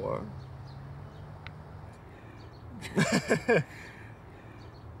sure?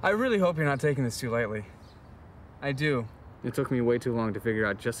 I really hope you're not taking this too lightly. I do. It took me way too long to figure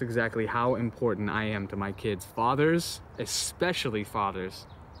out just exactly how important I am to my kids. Fathers, especially fathers,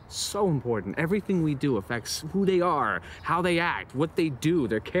 so important. Everything we do affects who they are, how they act, what they do,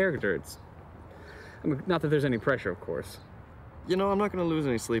 their characters. I mean, not that there's any pressure, of course. You know, I'm not gonna lose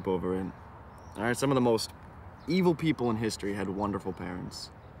any sleep over it. All right, some of the most evil people in history had wonderful parents.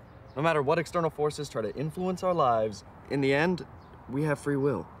 No matter what external forces try to influence our lives, in the end, we have free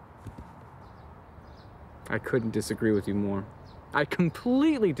will. I couldn't disagree with you more. I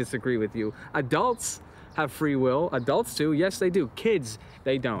completely disagree with you. Adults have free will. Adults do. Yes, they do. Kids,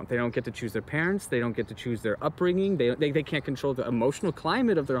 they don't. They don't get to choose their parents. They don't get to choose their upbringing. They can't control the emotional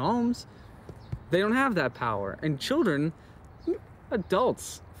climate of their homes. They don't have that power. And children,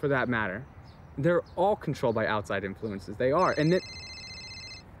 adults for that matter, they're all controlled by outside influences. They are. And then...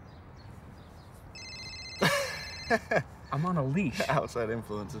 I'm on a leash. Outside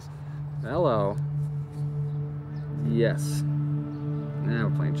influences. Hello. Yes. Now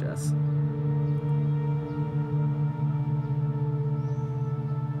we're playing chess.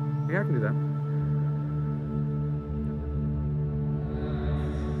 Yeah, I can do that.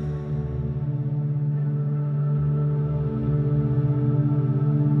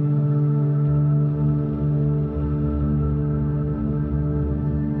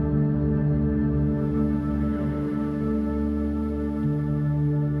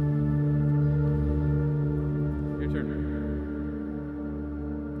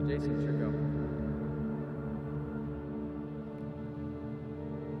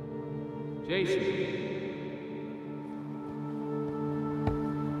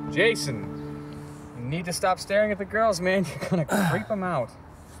 Jason, you need to stop staring at the girls, man. You're gonna creep them out.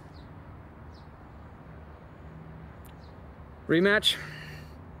 Rematch?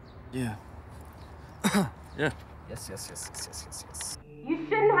 Yeah. Yeah. Yes. You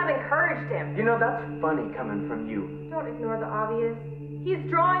shouldn't have encouraged him. You know, that's funny coming from you. Don't ignore the obvious. He's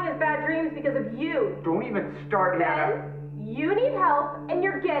drawing his bad dreams because of you. Don't even start, Nana. Ben, you need help, and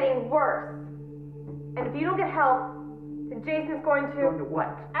you're getting worse. And if you don't get help, then Jason's going to...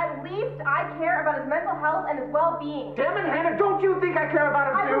 What? At least I care about his mental health and his well-being. Damn it, Hannah, don't you think I care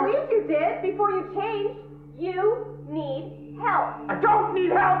about him too? I believe you did before you changed. You need help. I don't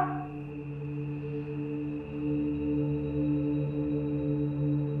need help!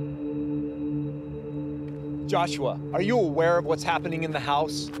 Joshua, are you aware of what's happening in the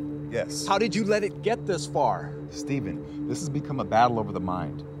house? Yes. How did you let it get this far? Stephen, this has become a battle over the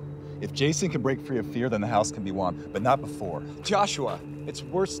mind. If Jason can break free of fear, then the house can be won, but not before. Joshua, it's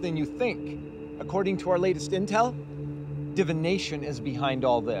worse than you think. According to our latest intel, Divination is behind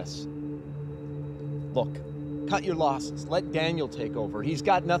all this. Look, cut your losses. Let Daniel take over. He's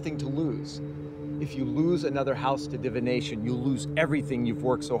got nothing to lose. If you lose another house to Divination, you'll lose everything you've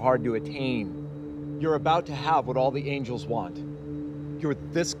worked so hard to attain. You're about to have what all the angels want. You're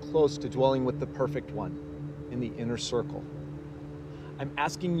this close to dwelling with the perfect one, in the inner circle. I'm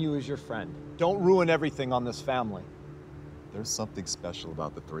asking you as your friend, don't ruin everything on this family. There's something special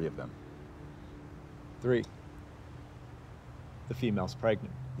about the three of them. 3. The female's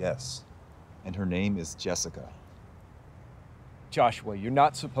pregnant. Yes, and her name is Jessica. Joshua, you're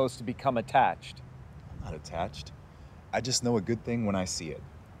not supposed to become attached. I'm not attached. I just know a good thing when I see it.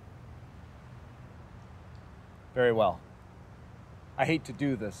 Very well. I hate to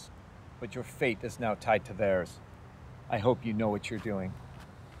do this, but your fate is now tied to theirs. I hope you know what you're doing.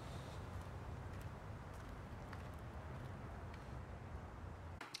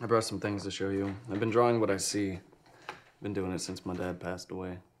 I brought some things to show you. I've been drawing what I see. I've been doing it since my dad passed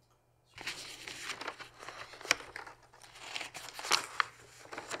away.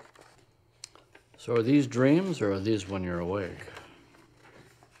 So are these dreams, or are these when you're awake?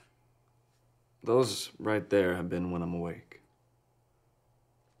 Those right there have been when I'm awake.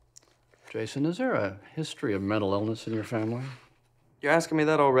 Jason, is there a history of mental illness in your family? You're asking me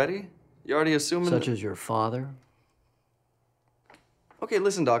that already? You already assuming Such as your father? Okay,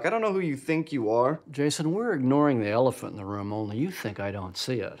 listen, Doc, I don't know who you think you are. Jason, we're ignoring the elephant in the room, only you think I don't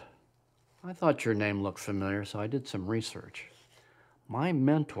see it. I thought your name looked familiar, so I did some research. My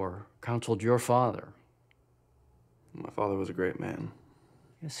mentor counseled your father. My father was a great man.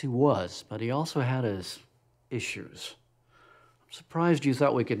 Yes, he was, but he also had his issues. I'm surprised you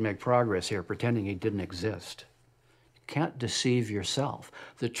thought we could make progress here pretending he didn't exist. You can't deceive yourself.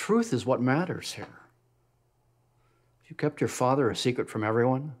 The truth is what matters here. You kept your father a secret from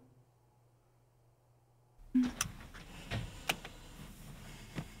everyone?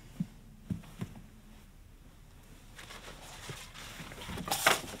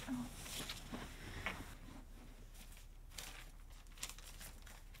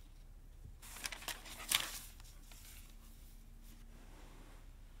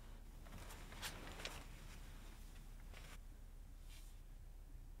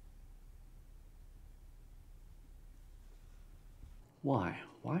 Why?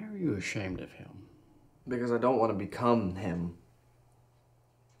 Why are you ashamed of him? Because I don't want to become him.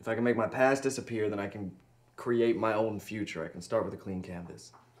 If I can make my past disappear, then I can create my own future. I can start with a clean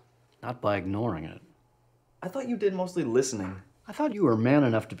canvas. Not by ignoring it. I thought you did mostly listening. I thought you were man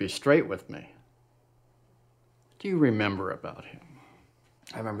enough to be straight with me. What do you remember about him?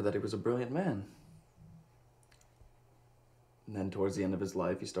 I remember that he was a brilliant man. And then towards the end of his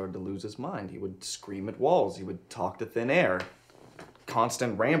life, he started to lose his mind. He would scream at walls. He would talk to thin air.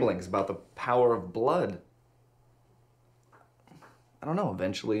 Constant ramblings about the power of blood. I don't know,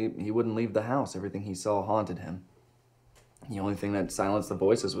 eventually he wouldn't leave the house. Everything he saw haunted him. The only thing that silenced the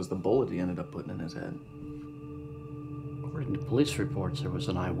voices was the bullet he ended up putting in his head. According to police reports, there was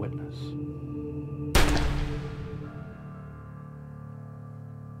an eyewitness.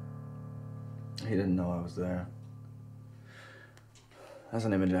 He didn't know I was there. That's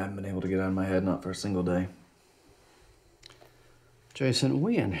an image I haven't been able to get out of my head, not for a single day. Jason,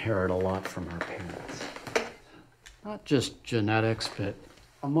 we inherit a lot from our parents. Not just genetics, but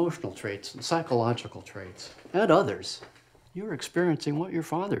emotional traits and psychological traits, and others. You're experiencing what your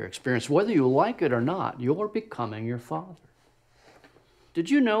father experienced. Whether you like it or not, you're becoming your father. Did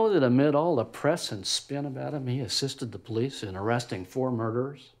you know that amid all the press and spin about him, he assisted the police in arresting 4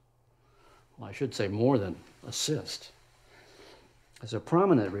 murderers? Well, I should say more than assist. As a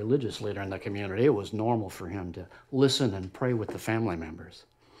prominent religious leader in the community, it was normal for him to listen and pray with the family members.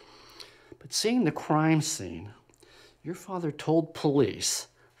 But seeing the crime scene, your father told police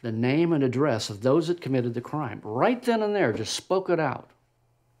the name and address of those that committed the crime. Right then and there, just spoke it out.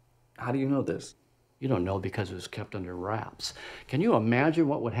 How do you know this? You don't know because it was kept under wraps. Can you imagine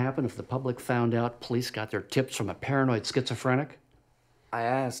what would happen if the public found out police got their tips from a paranoid schizophrenic? I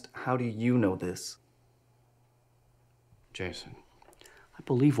asked, how do you know this? Jason, I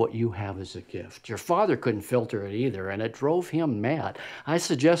believe what you have is a gift. Your father couldn't filter it either, and it drove him mad. I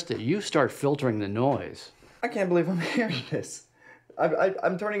suggest that you start filtering the noise. I can't believe I'm hearing this.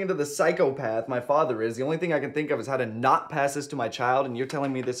 I'm turning into the psychopath my father is. The only thing I can think of is how to not pass this to my child, and you're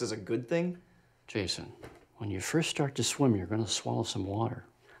telling me this is a good thing? Jason, when you first start to swim, you're going to swallow some water.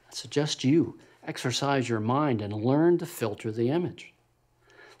 I suggest you exercise your mind and learn to filter the image.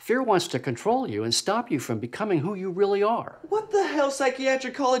 Fear wants to control you and stop you from becoming who you really are. What the hell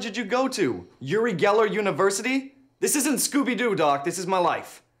psychiatric college did you go to? Uri Geller University? This isn't Scooby-Doo, Doc. This is my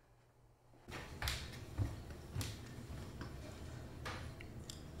life.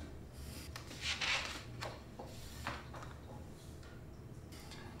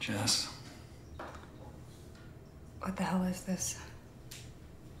 Jess. What the hell is this?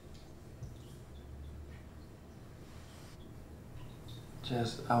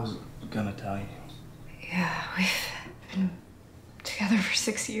 Jess, I was gonna tell you. Yeah, we've been together for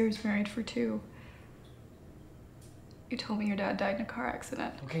 6 years, married for 2. You told me your dad died in a car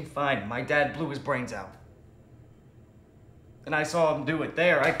accident. Okay, fine. My dad blew his brains out. And I saw him do it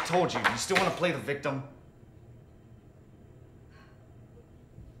there. I told you. You still want to play the victim?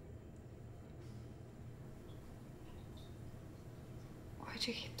 Why'd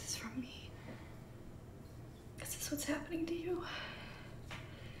you keep this from me? Is this what's happening to you?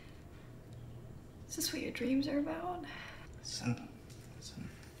 Is this what your dreams are about? Listen.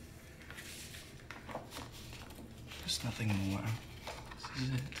 There's nothing more. This is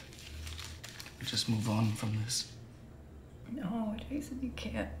it. We just move on from this. No, Jason, you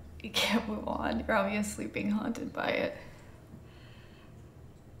can't. You can't move on. You're obviously being haunted by it.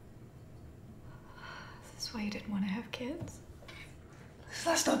 Is this why you didn't want to have kids?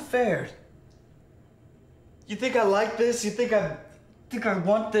 That's not fair. You think I like this? You think I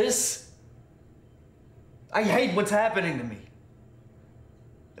want this? I hate what's happening to me.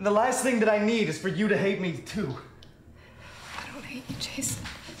 And the last thing that I need is for you to hate me too. I don't hate you, Jason.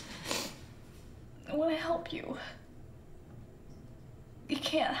 I want to help you. You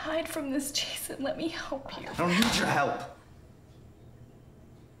can't hide from this, Jason. Let me help you. I don't need your help.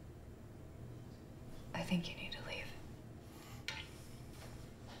 I think you need to leave.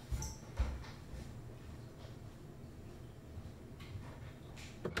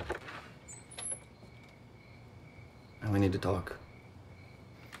 Now we need to talk.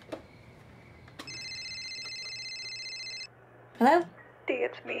 Hello? Dee,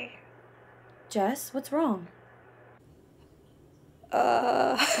 it's me. Jess, what's wrong?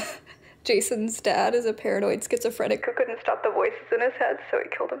 Jason's dad is a paranoid schizophrenic who couldn't stop the voices in his head, so he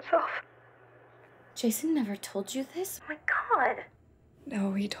killed himself. Jason never told you this? Oh my god.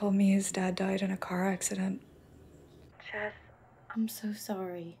 No, he told me his dad died in a car accident. Jess. I'm so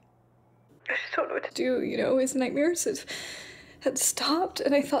sorry. I just don't know what to do, you know? His nightmares had stopped,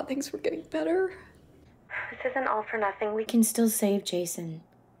 and I thought things were getting better. This isn't all for nothing. We can still save Jason.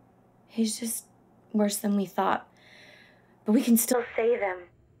 He's just worse than we thought. But we can still save him.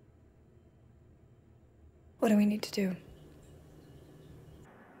 What do we need to do?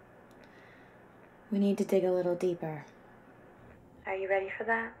 We need to dig a little deeper. Are you ready for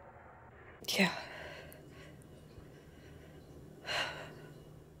that? Yeah.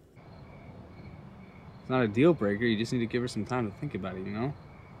 It's not a deal breaker. You just need to give her some time to think about it, you know?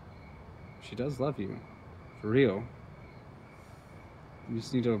 She does love you. For real. You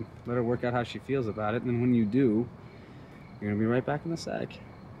just need to let her work out how she feels about it, and then when you do, you're gonna be right back in the sack.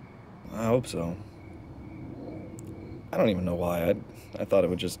 I hope so. I don't even know why. I thought it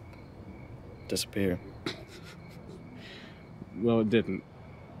would just disappear. Well, it didn't.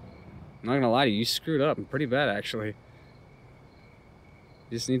 I'm not gonna lie to you, you screwed up pretty bad, actually.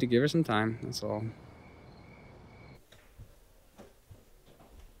 You just need to give her some time, that's all.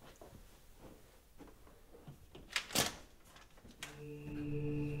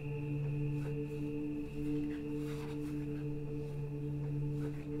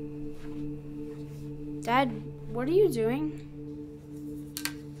 Dad, what are you doing?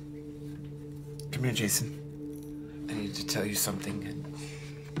 Come here, Jason. I need to tell you something, and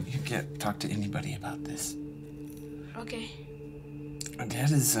you can't talk to anybody about this. Okay.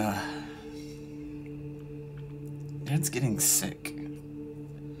 Dad's getting sick.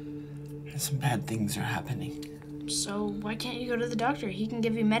 Some bad things are happening. So why can't you go to the doctor? He can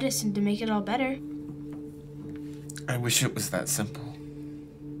give you medicine to make it all better. I wish it was that simple.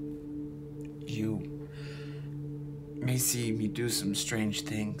 You may see me do some strange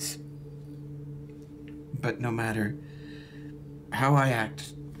things, but no matter how I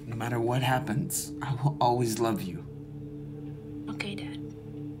act, no matter what happens, I will always love you. Okay, Dad.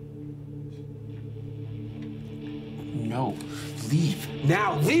 No, leave.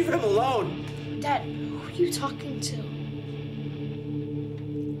 Now, leave him alone! Dad, who are you talking to?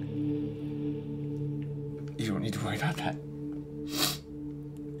 You don't need to worry about that.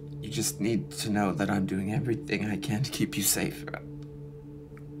 You just need to know that I'm doing everything I can to keep you safe.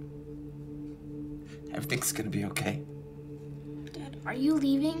 Everything's gonna be okay. Dad, are you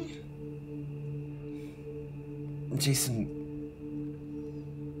leaving? Jason,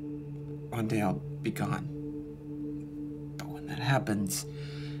 one day I'll be gone. But when that happens,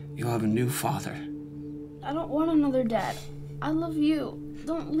 you'll have a new father. I don't want another dad. I love you.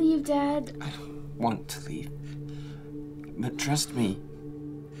 Don't leave, Dad. I don't want to leave. But trust me,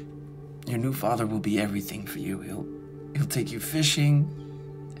 your new father will be everything for you. He'll take you fishing.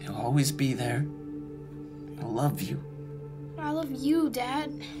 He'll always be there. He'll love you. I love you,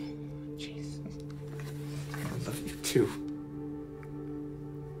 Dad. I love you too.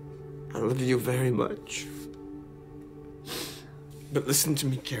 I love you very much. But listen to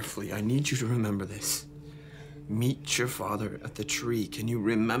me carefully. I need you to remember this. Meet your father at the tree. Can you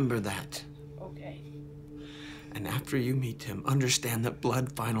remember that? Okay. And after you meet him, understand that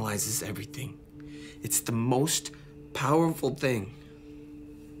blood finalizes everything. It's the most powerful thing.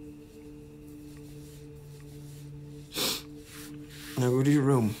 Now go to your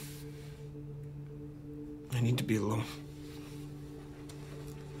room. I need to be alone.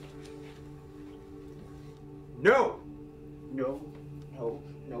 No! No, no,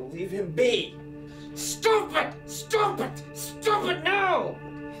 no, leave him be! Stop it! Stop it! Stop it now!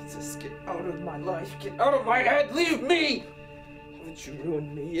 Just get out of my life. Get out of my head. Leave me! Haven't you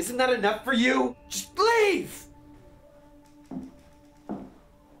ruined me? Isn't that enough for you? Just leave!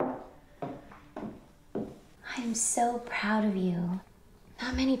 I'm so proud of you.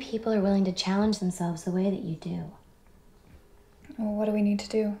 Not many people are willing to challenge themselves the way that you do. Well, what do we need to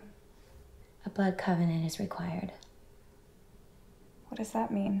do? A blood covenant is required. What does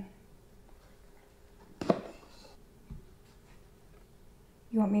that mean?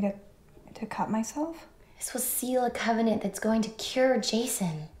 You want me to cut myself? This will seal a covenant that's going to cure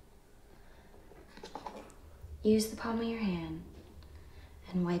Jason. Use the palm of your hand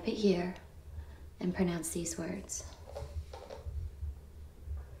and wipe it here and pronounce these words.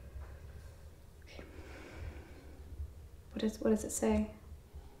 What does it say?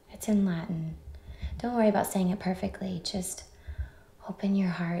 It's in Latin. Don't worry about saying it perfectly. Just open your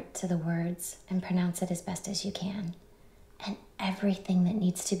heart to the words and pronounce it as best as you can. And everything that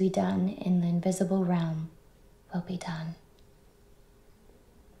needs to be done in the invisible realm will be done.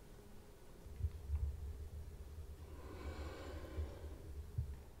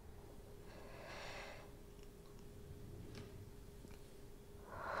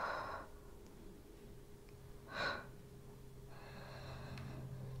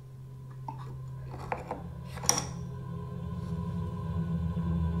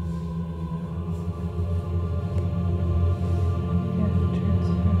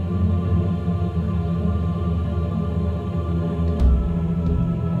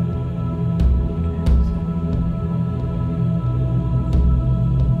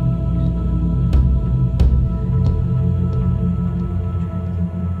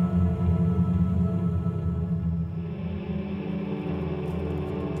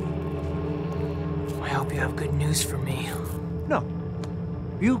 I hope you have good news for me. No.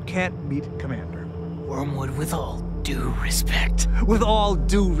 You can't meet Commander. Wormwood, with all due respect. With all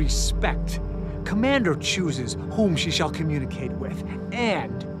due respect, Commander chooses whom she shall communicate with,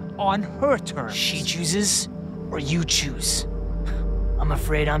 and on her terms. She chooses, or you choose? I'm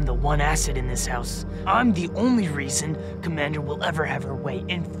afraid I'm the one asset in this house. I'm the only reason Commander will ever have her way.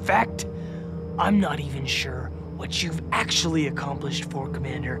 In fact, I'm not even sure what you've actually accomplished for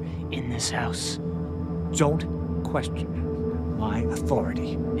Commander in this house. Don't question my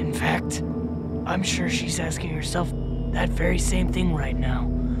authority. In fact, I'm sure she's asking herself that very same thing right now.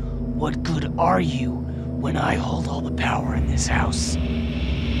 What good are you when I hold all the power in this house?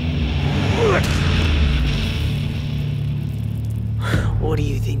 What do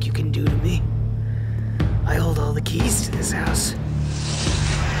you think you can do to me? I hold all the keys to this house.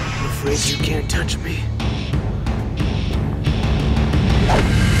 I'm afraid you can't touch me.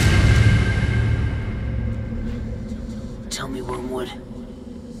 Tell me, Wormwood,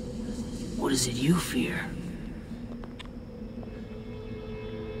 what is it you fear?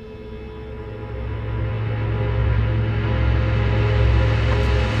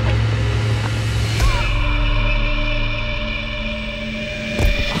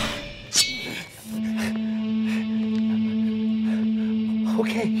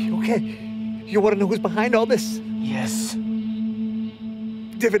 Okay. You want to know who's behind all this? Yes.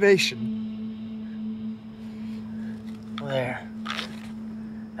 Divination. There.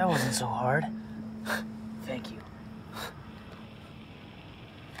 That wasn't so hard. Thank you.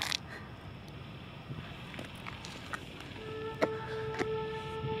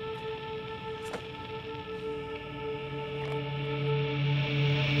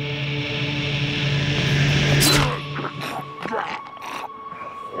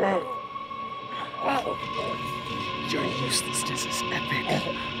 Your uselessness is epic.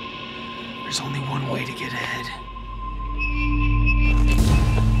 There's only one way to get ahead.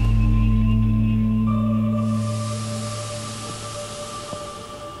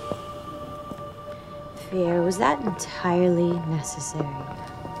 Fear, was that entirely necessary?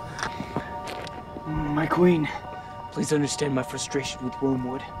 My queen, please understand my frustration with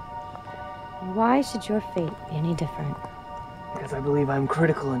Wormwood. Why should your fate be any different? Because I believe I'm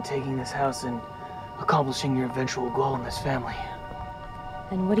critical in taking this house and accomplishing your eventual goal in this family.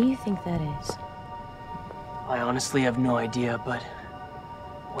 And what do you think that is? I honestly have no idea, but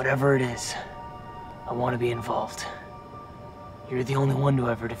whatever it is, I want to be involved. You're the only one to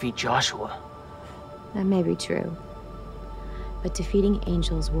ever defeat Joshua. That may be true. But defeating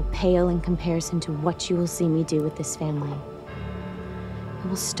angels will pale in comparison to what you will see me do with this family. I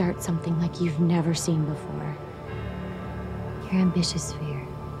will start something like you've never seen before. You're ambitious, Fear.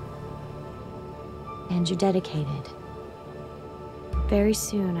 And you're dedicated. Very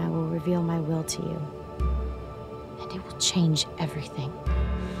soon I will reveal my will to you. And it will change everything.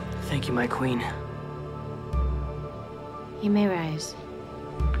 Thank you, my queen. You may rise.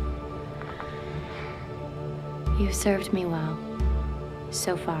 You've served me well,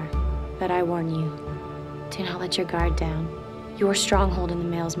 so far, but I warn you, do not let your guard down. Your stronghold in the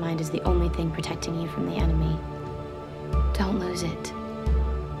male's mind is the only thing protecting you from the enemy. Don't lose it.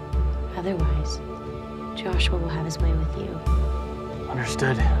 Otherwise, Joshua will have his way with you.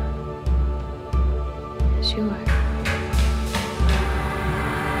 Understood. Sure.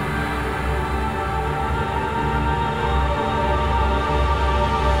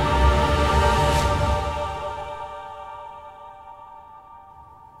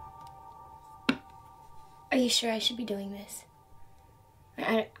 Are you sure I should be doing this?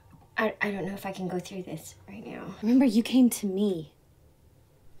 I don't know if I can go through this right now. Remember, you came to me.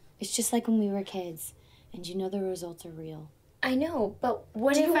 It's just like when we were kids, and you know the results are real. I know, but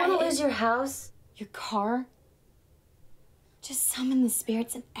what Do if you want I to lose your house? Your car? Just summon the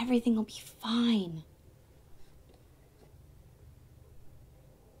spirits and everything will be fine.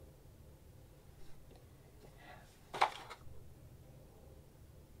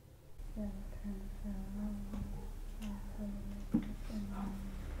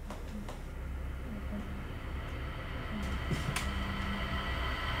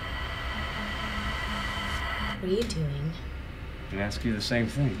 What are you doing? I ask you the same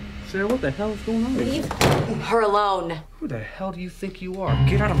thing. Sarah, what the hell is going on? Leave her alone. Who the hell do you think you are?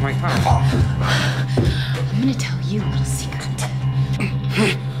 Get out of my house. I'm gonna tell you a little secret.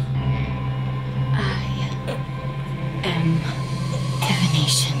 I am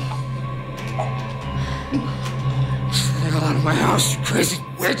Divination. Get the hell out of my house, you crazy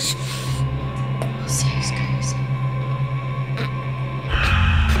witch! We'll see who's crazy.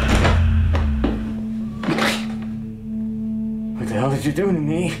 What the hell did you do to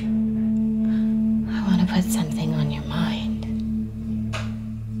me? I want to put something on your mind.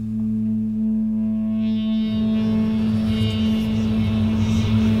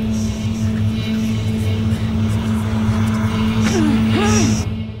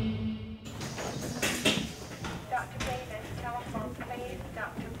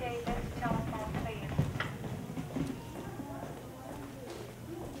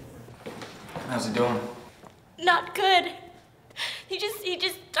 How's he doing? Not good. He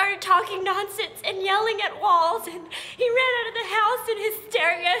just started talking nonsense and yelling at walls, and he ran out of the house in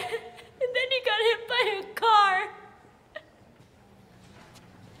hysteria, and then he got hit by a car.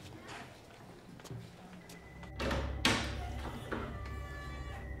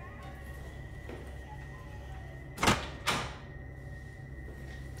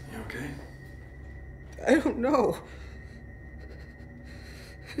 You okay? I don't know.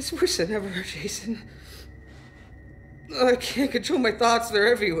 It's worse than ever, Jason. I can't control my thoughts,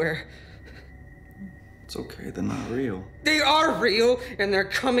 they're everywhere. It's okay, they're not real. They are real, and they're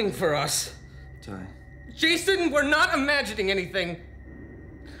coming for us. Ty. Jason, we're not imagining anything.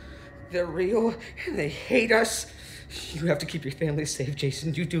 They're real, and they hate us. You have to keep your family safe,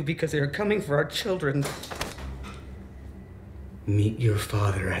 Jason. You do, because they are coming for our children. Meet your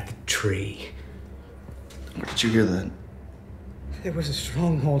father at the tree. Where did you hear that? There was a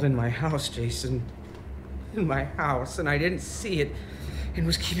stronghold in my house, Jason. In my house, and I didn't see it, and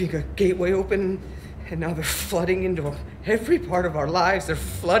was keeping a gateway open, and now they're flooding into every part of our lives. They're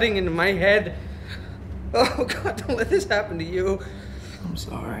flooding into my head. Oh, God, don't let this happen to you. I'm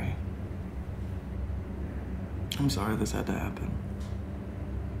sorry. I'm sorry this had to happen.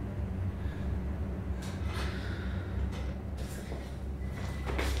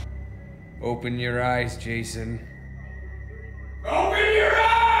 Open your eyes, Jason. Open your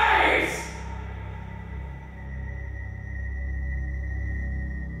eyes!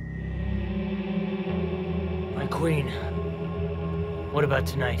 My queen. What about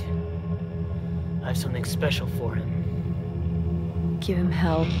tonight? I have something special for him. Give him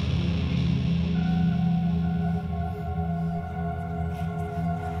hell.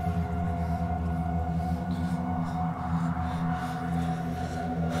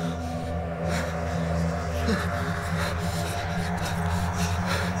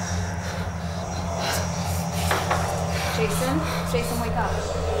 Jason, wake up.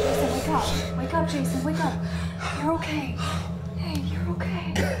 Jason, wake up. Wake up, Jason, wake up. You're okay. Hey, you're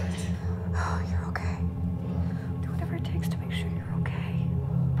okay. Oh, you're okay. Do whatever it takes to make sure you're okay.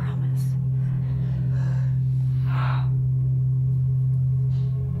 Promise.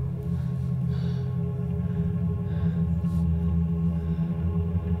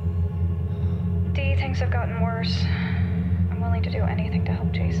 Dee, things have gotten worse. I'm willing to do anything to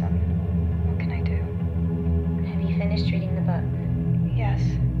help Jason. What can I do? Have you finished reading the book? Yes.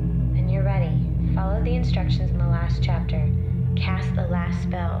 Then you're ready. Follow the instructions in the last chapter. Cast the last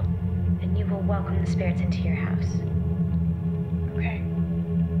spell, and you will welcome the spirits into your house. Okay.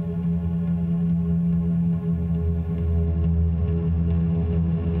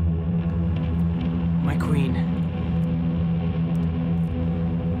 My queen.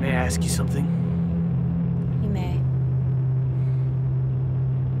 May I ask you something? You may.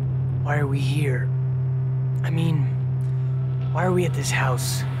 Why are we here? I mean, why are we at this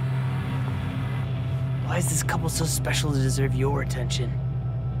house? Why is this couple so special to deserve your attention?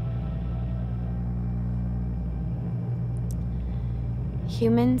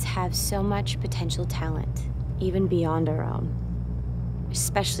 Humans have so much potential talent, even beyond our own.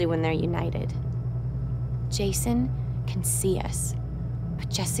 Especially when they're united. Jason can see us, but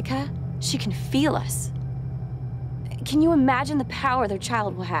Jessica, she can feel us. Can you imagine the power their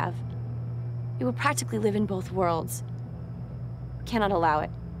child will have? It will practically live in both worlds. Cannot allow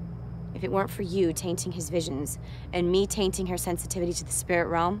it. If it weren't for you tainting his visions, and me tainting her sensitivity to the spirit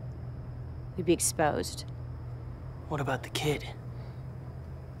realm, we'd be exposed. What about the kid?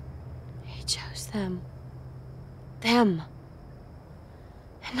 He chose them. Them.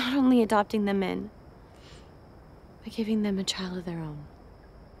 And not only adopting them in, but giving them a child of their own.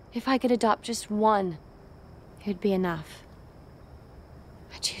 If I could adopt just one, it would be enough.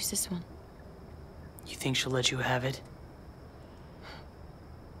 I choose this one. You think she'll let you have it?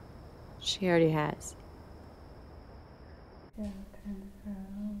 She already has.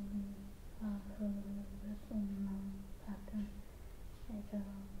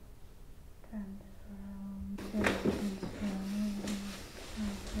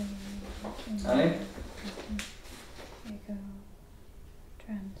 Honey?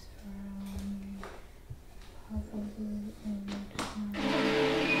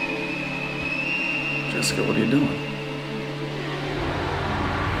 Jessica, what are you doing?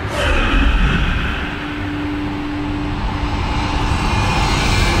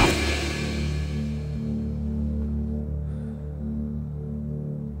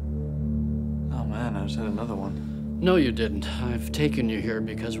 Oh man, I just had another one. No, you didn't. I've taken you here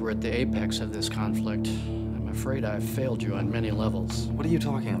because we're at the apex of this conflict. I'm afraid I've failed you on many levels. What are you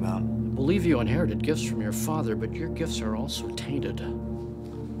talking about? I believe you inherited gifts from your father, but your gifts are also tainted.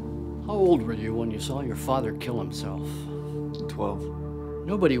 How old were you when you saw your father kill himself? 12.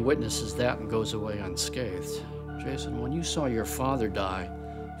 Nobody witnesses that and goes away unscathed. Jason, when you saw your father die,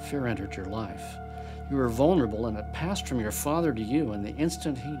 fear entered your life. You were vulnerable, and it passed from your father to you in the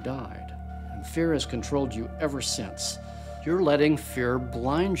instant he died. And fear has controlled you ever since. You're letting fear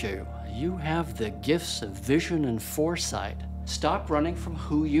blind you. You have the gifts of vision and foresight. Stop running from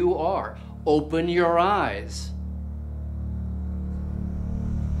who you are. Open your eyes.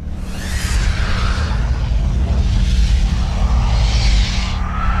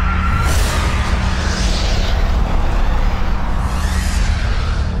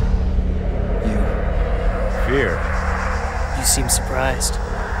 Fear. You seem surprised.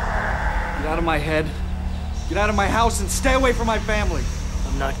 Get out of my head. Get out of my house and stay away from my family.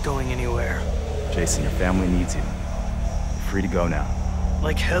 I'm not going anywhere. Jason, your family needs you. You're free to go now.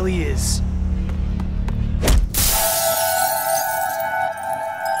 Like hell he is.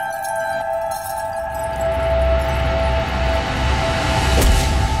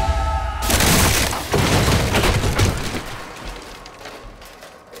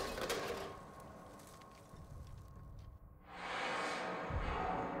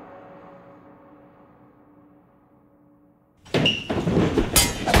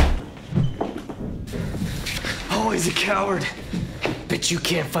 Always a coward. Bet you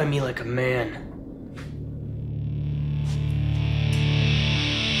can't find me like a man.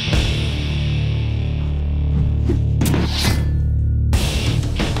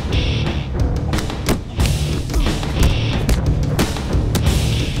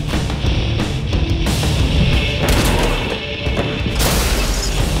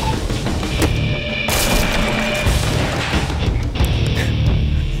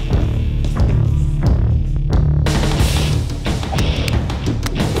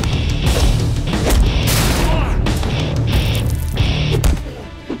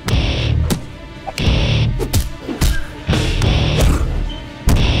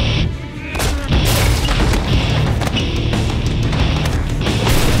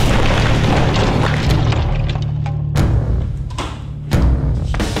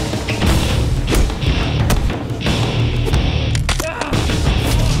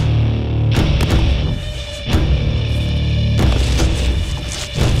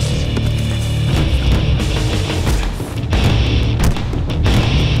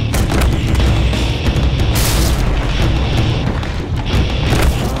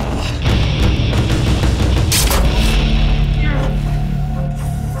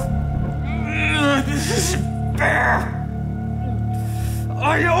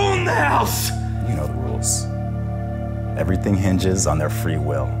 Everything hinges on their free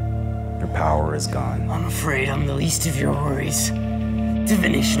will. Your power is gone. I'm afraid I'm the least of your worries.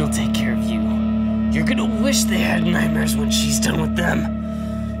 Divination will take care of you. You're gonna wish they had nightmares when she's done with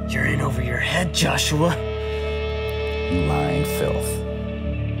them. You're in over your head, Joshua. You lying filth.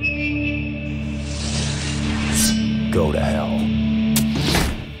 Go to hell.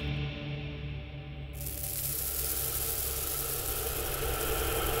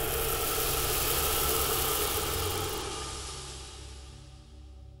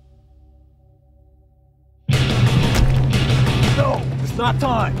 Not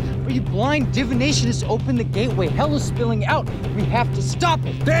time! Are you blind? Divination has opened the gateway. Hell is spilling out. We have to stop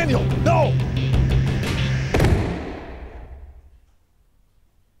it. Daniel, no!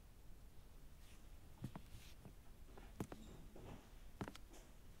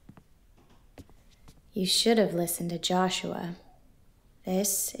 You should have listened to Joshua.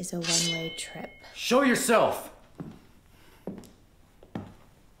 This is a one-way trip. Show yourself!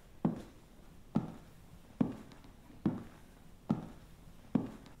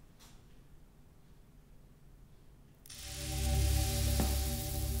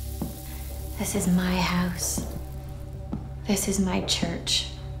 This is my house. This is my church.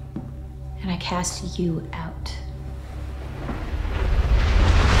 And I cast you out.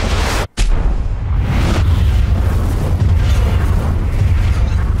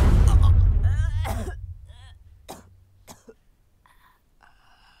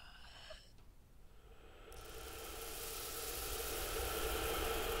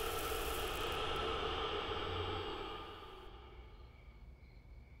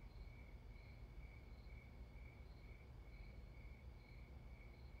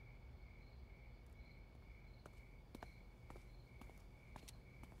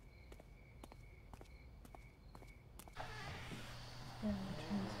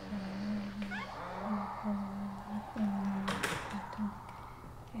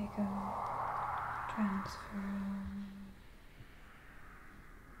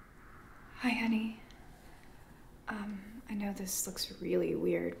 Hi, honey. I know this looks really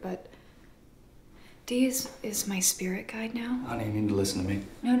weird, but Dee is my spirit guide now. Honey, you need to listen to me.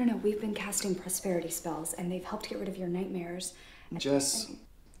 No. We've been casting prosperity spells, and they've helped get rid of your nightmares. Jess,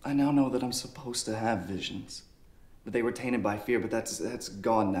 I now know that I'm supposed to have visions. But they were tainted by fear, but that's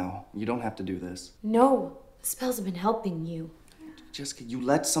gone now. You don't have to do this. No, the spells have been helping you. Jessica, you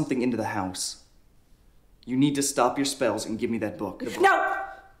let something into the house. You need to stop your spells and give me that book. No!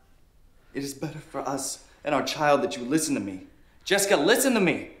 It is better for us and our child that you listen to me. Jessica, listen to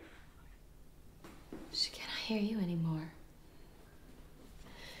me! She cannot hear you anymore.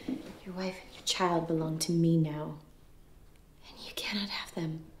 Your wife and your child belong to me now. And you cannot have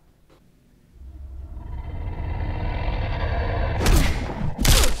them.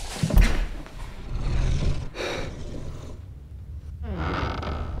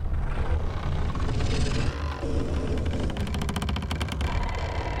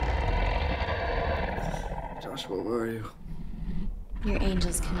 Joshua, where are you? Your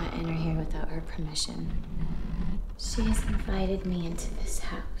angels cannot enter here without her permission. She has invited me into this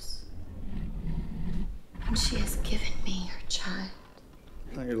house. And she has given me her child.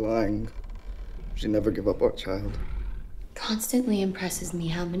 No, you're lying. She never give up our child. Constantly impresses me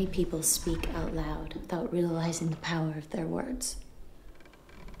how many people speak out loud without realizing the power of their words.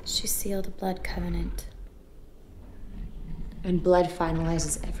 She sealed a blood covenant. And blood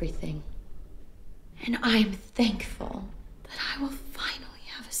finalizes everything. And I'm thankful that I will finally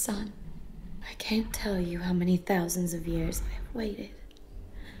have a son. I can't tell you how many thousands of years I have waited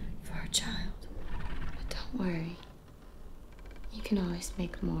for a child. But don't worry. You can always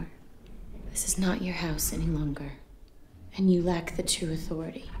make more. This is not your house any longer. And you lack the true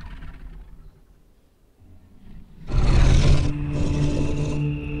authority.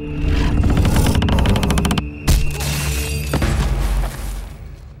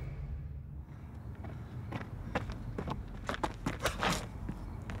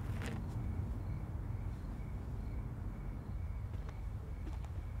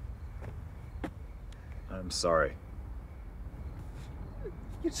 I'm sorry.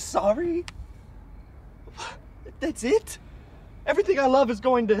 You're sorry? That's it? Everything I love is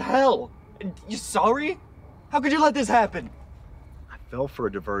going to hell. And you're sorry? How could you let this happen? I fell for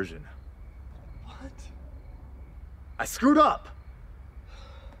a diversion. What? I screwed up.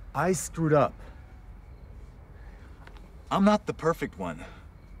 I screwed up. I'm not the perfect one.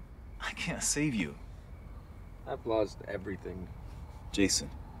 I can't save you. I've lost everything. Jason,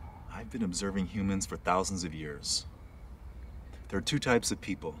 I've been observing humans for thousands of years. There are two types of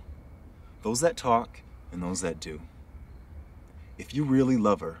people. Those that talk and those that do. If you really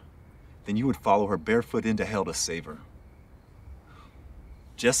love her, then you would follow her barefoot into hell to save her.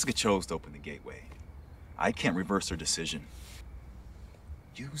 Jessica chose to open the gateway. I can't reverse her decision.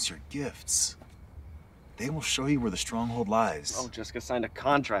 Use your gifts. They will show you where the stronghold lies. Oh, Jessica signed a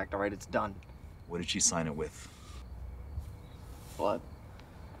contract, all right? It's done. What did she sign it with? Blood.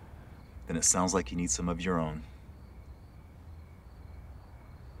 Then it sounds like you need some of your own.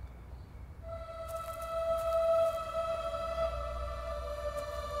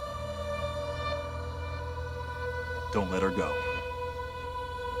 Don't let her go.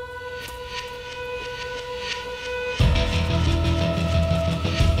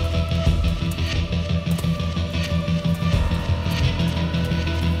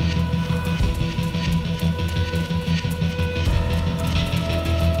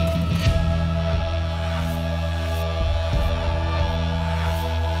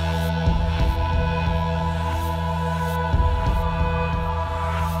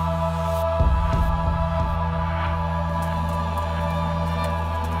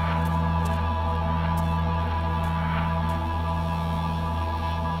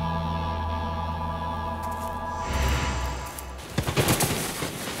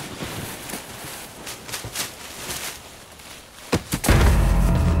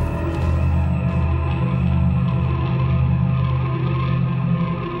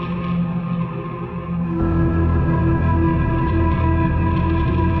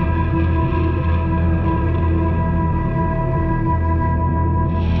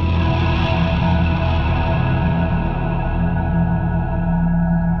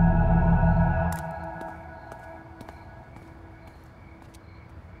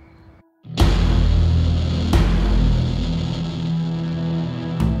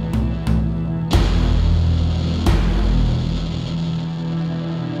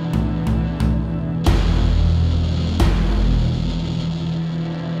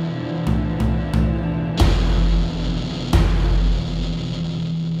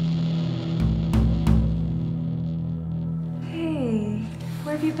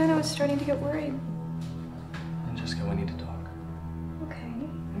 have you been? I was starting to get worried. Jessica, we need to talk. Okay.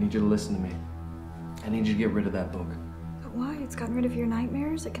 I need you to listen to me. I need you to get rid of that book. But why? It's gotten rid of your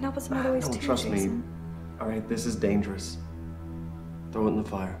nightmares. It can help us in other ways No, too, trust Jason. me. All right, this is dangerous. Throw it in the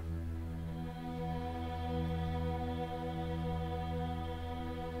fire.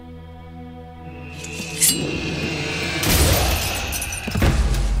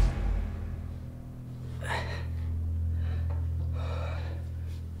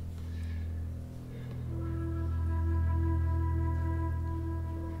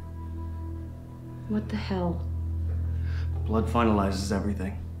 What the hell? Blood finalizes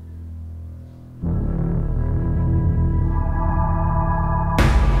everything.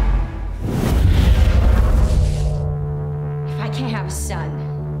 If I can't have a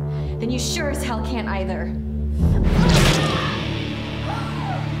son, then you sure as hell can't either.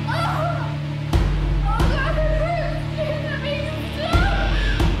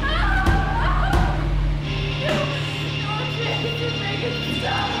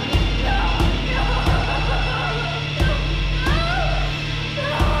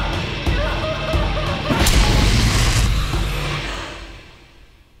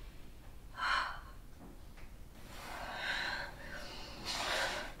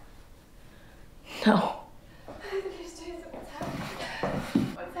 No.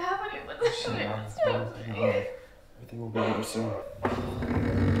 What's happening? What's happening? Everything will be over soon.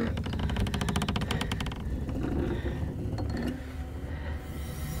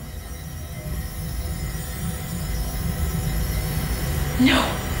 No.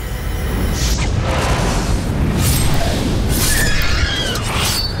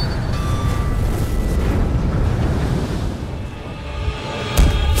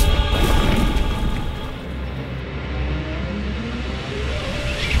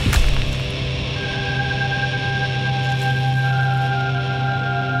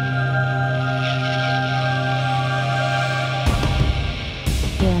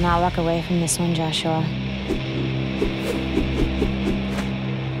 You will not walk away from this one, Joshua.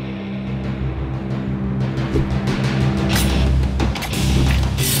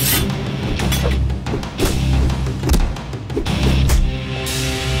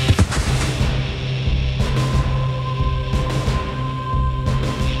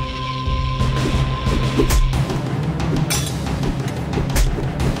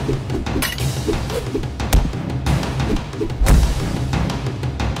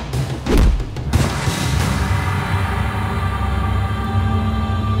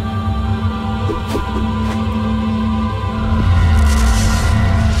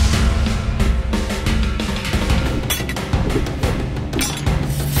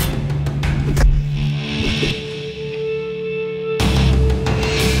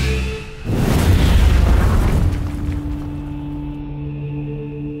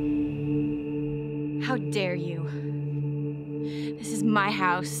 How dare you? This is my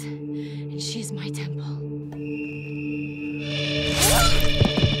house, and she is my temple.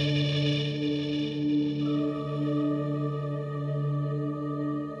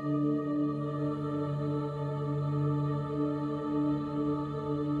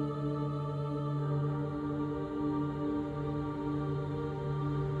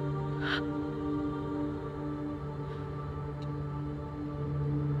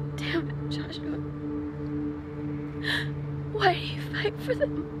 Damn it, Joshua. Why do you fight for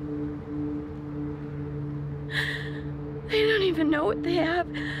them? They don't even know what they have,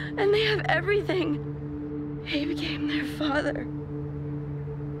 and they have everything. He became their father.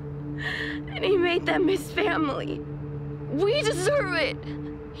 And he made them his family. We deserve it.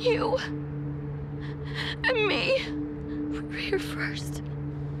 You and me. We're here first.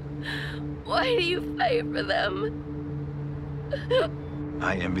 Why do you fight for them?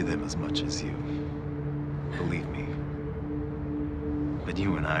 I envy them as much as you. Believe me. But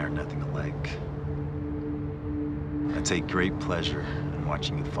you and I are nothing alike. I take great pleasure in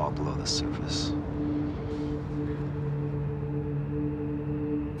watching you fall below the surface.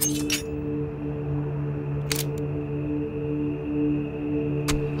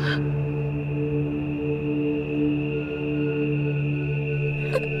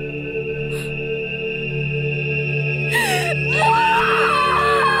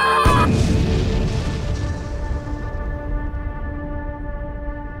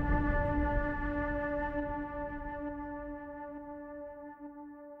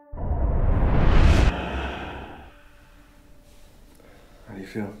 How do you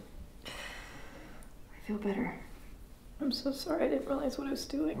feel? I feel better. I'm so sorry. I didn't realize what I was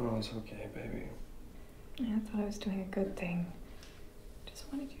doing. Oh, it's okay, baby. Yeah, I thought I was doing a good thing. Just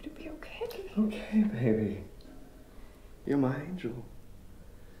wanted you to be okay. Okay, baby. You're my angel.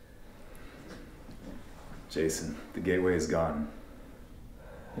 Jason, the gateway is gone.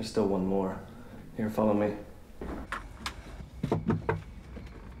 There's still one more. Here, follow me.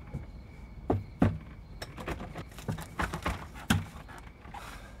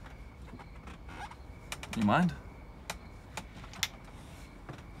 You mind?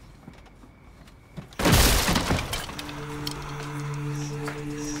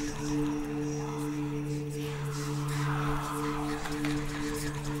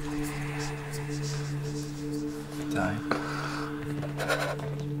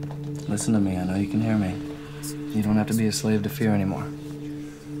 Listen to me, I know you can hear me. You don't have to be a slave to fear anymore.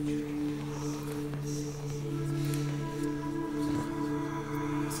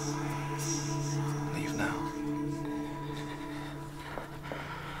 Leave now.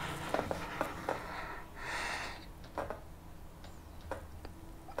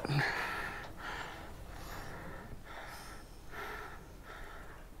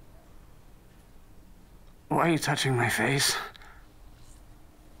 Why are you touching my face?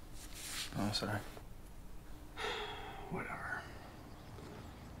 Oh, sorry. Whatever.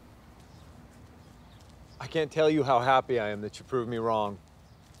 I can't tell you how happy I am that you proved me wrong.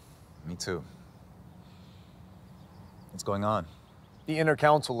 Me too. What's going on? The Inner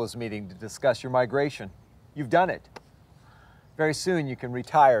Council is meeting to discuss your migration. You've done it. Very soon you can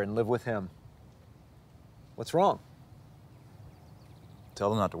retire and live with him. What's wrong? Tell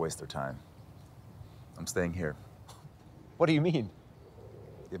them not to waste their time. I'm staying here. What do you mean?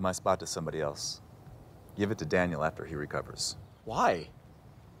 Give my spot to somebody else. Give it to Daniel after he recovers. Why?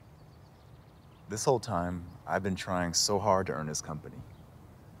 This whole time, I've been trying so hard to earn his company.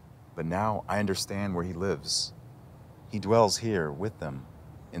 But now I understand where he lives. He dwells here with them,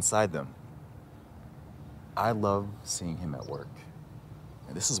 inside them. I love seeing him at work.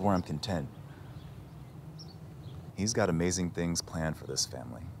 And this is where I'm content. He's got amazing things planned for this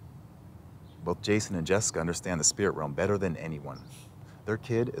family. Both Jason and Jessica understand the spirit realm better than anyone. Their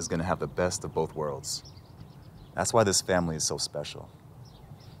kid is gonna have the best of both worlds. That's why this family is so special.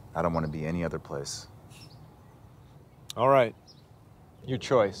 I don't want to be any other place. All right. Your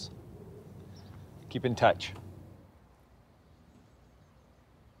choice. Keep in touch.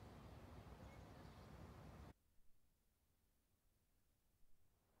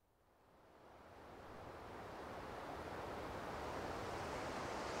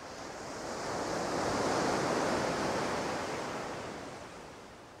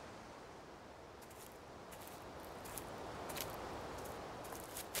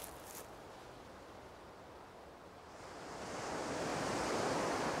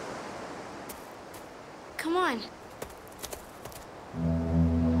 Come on.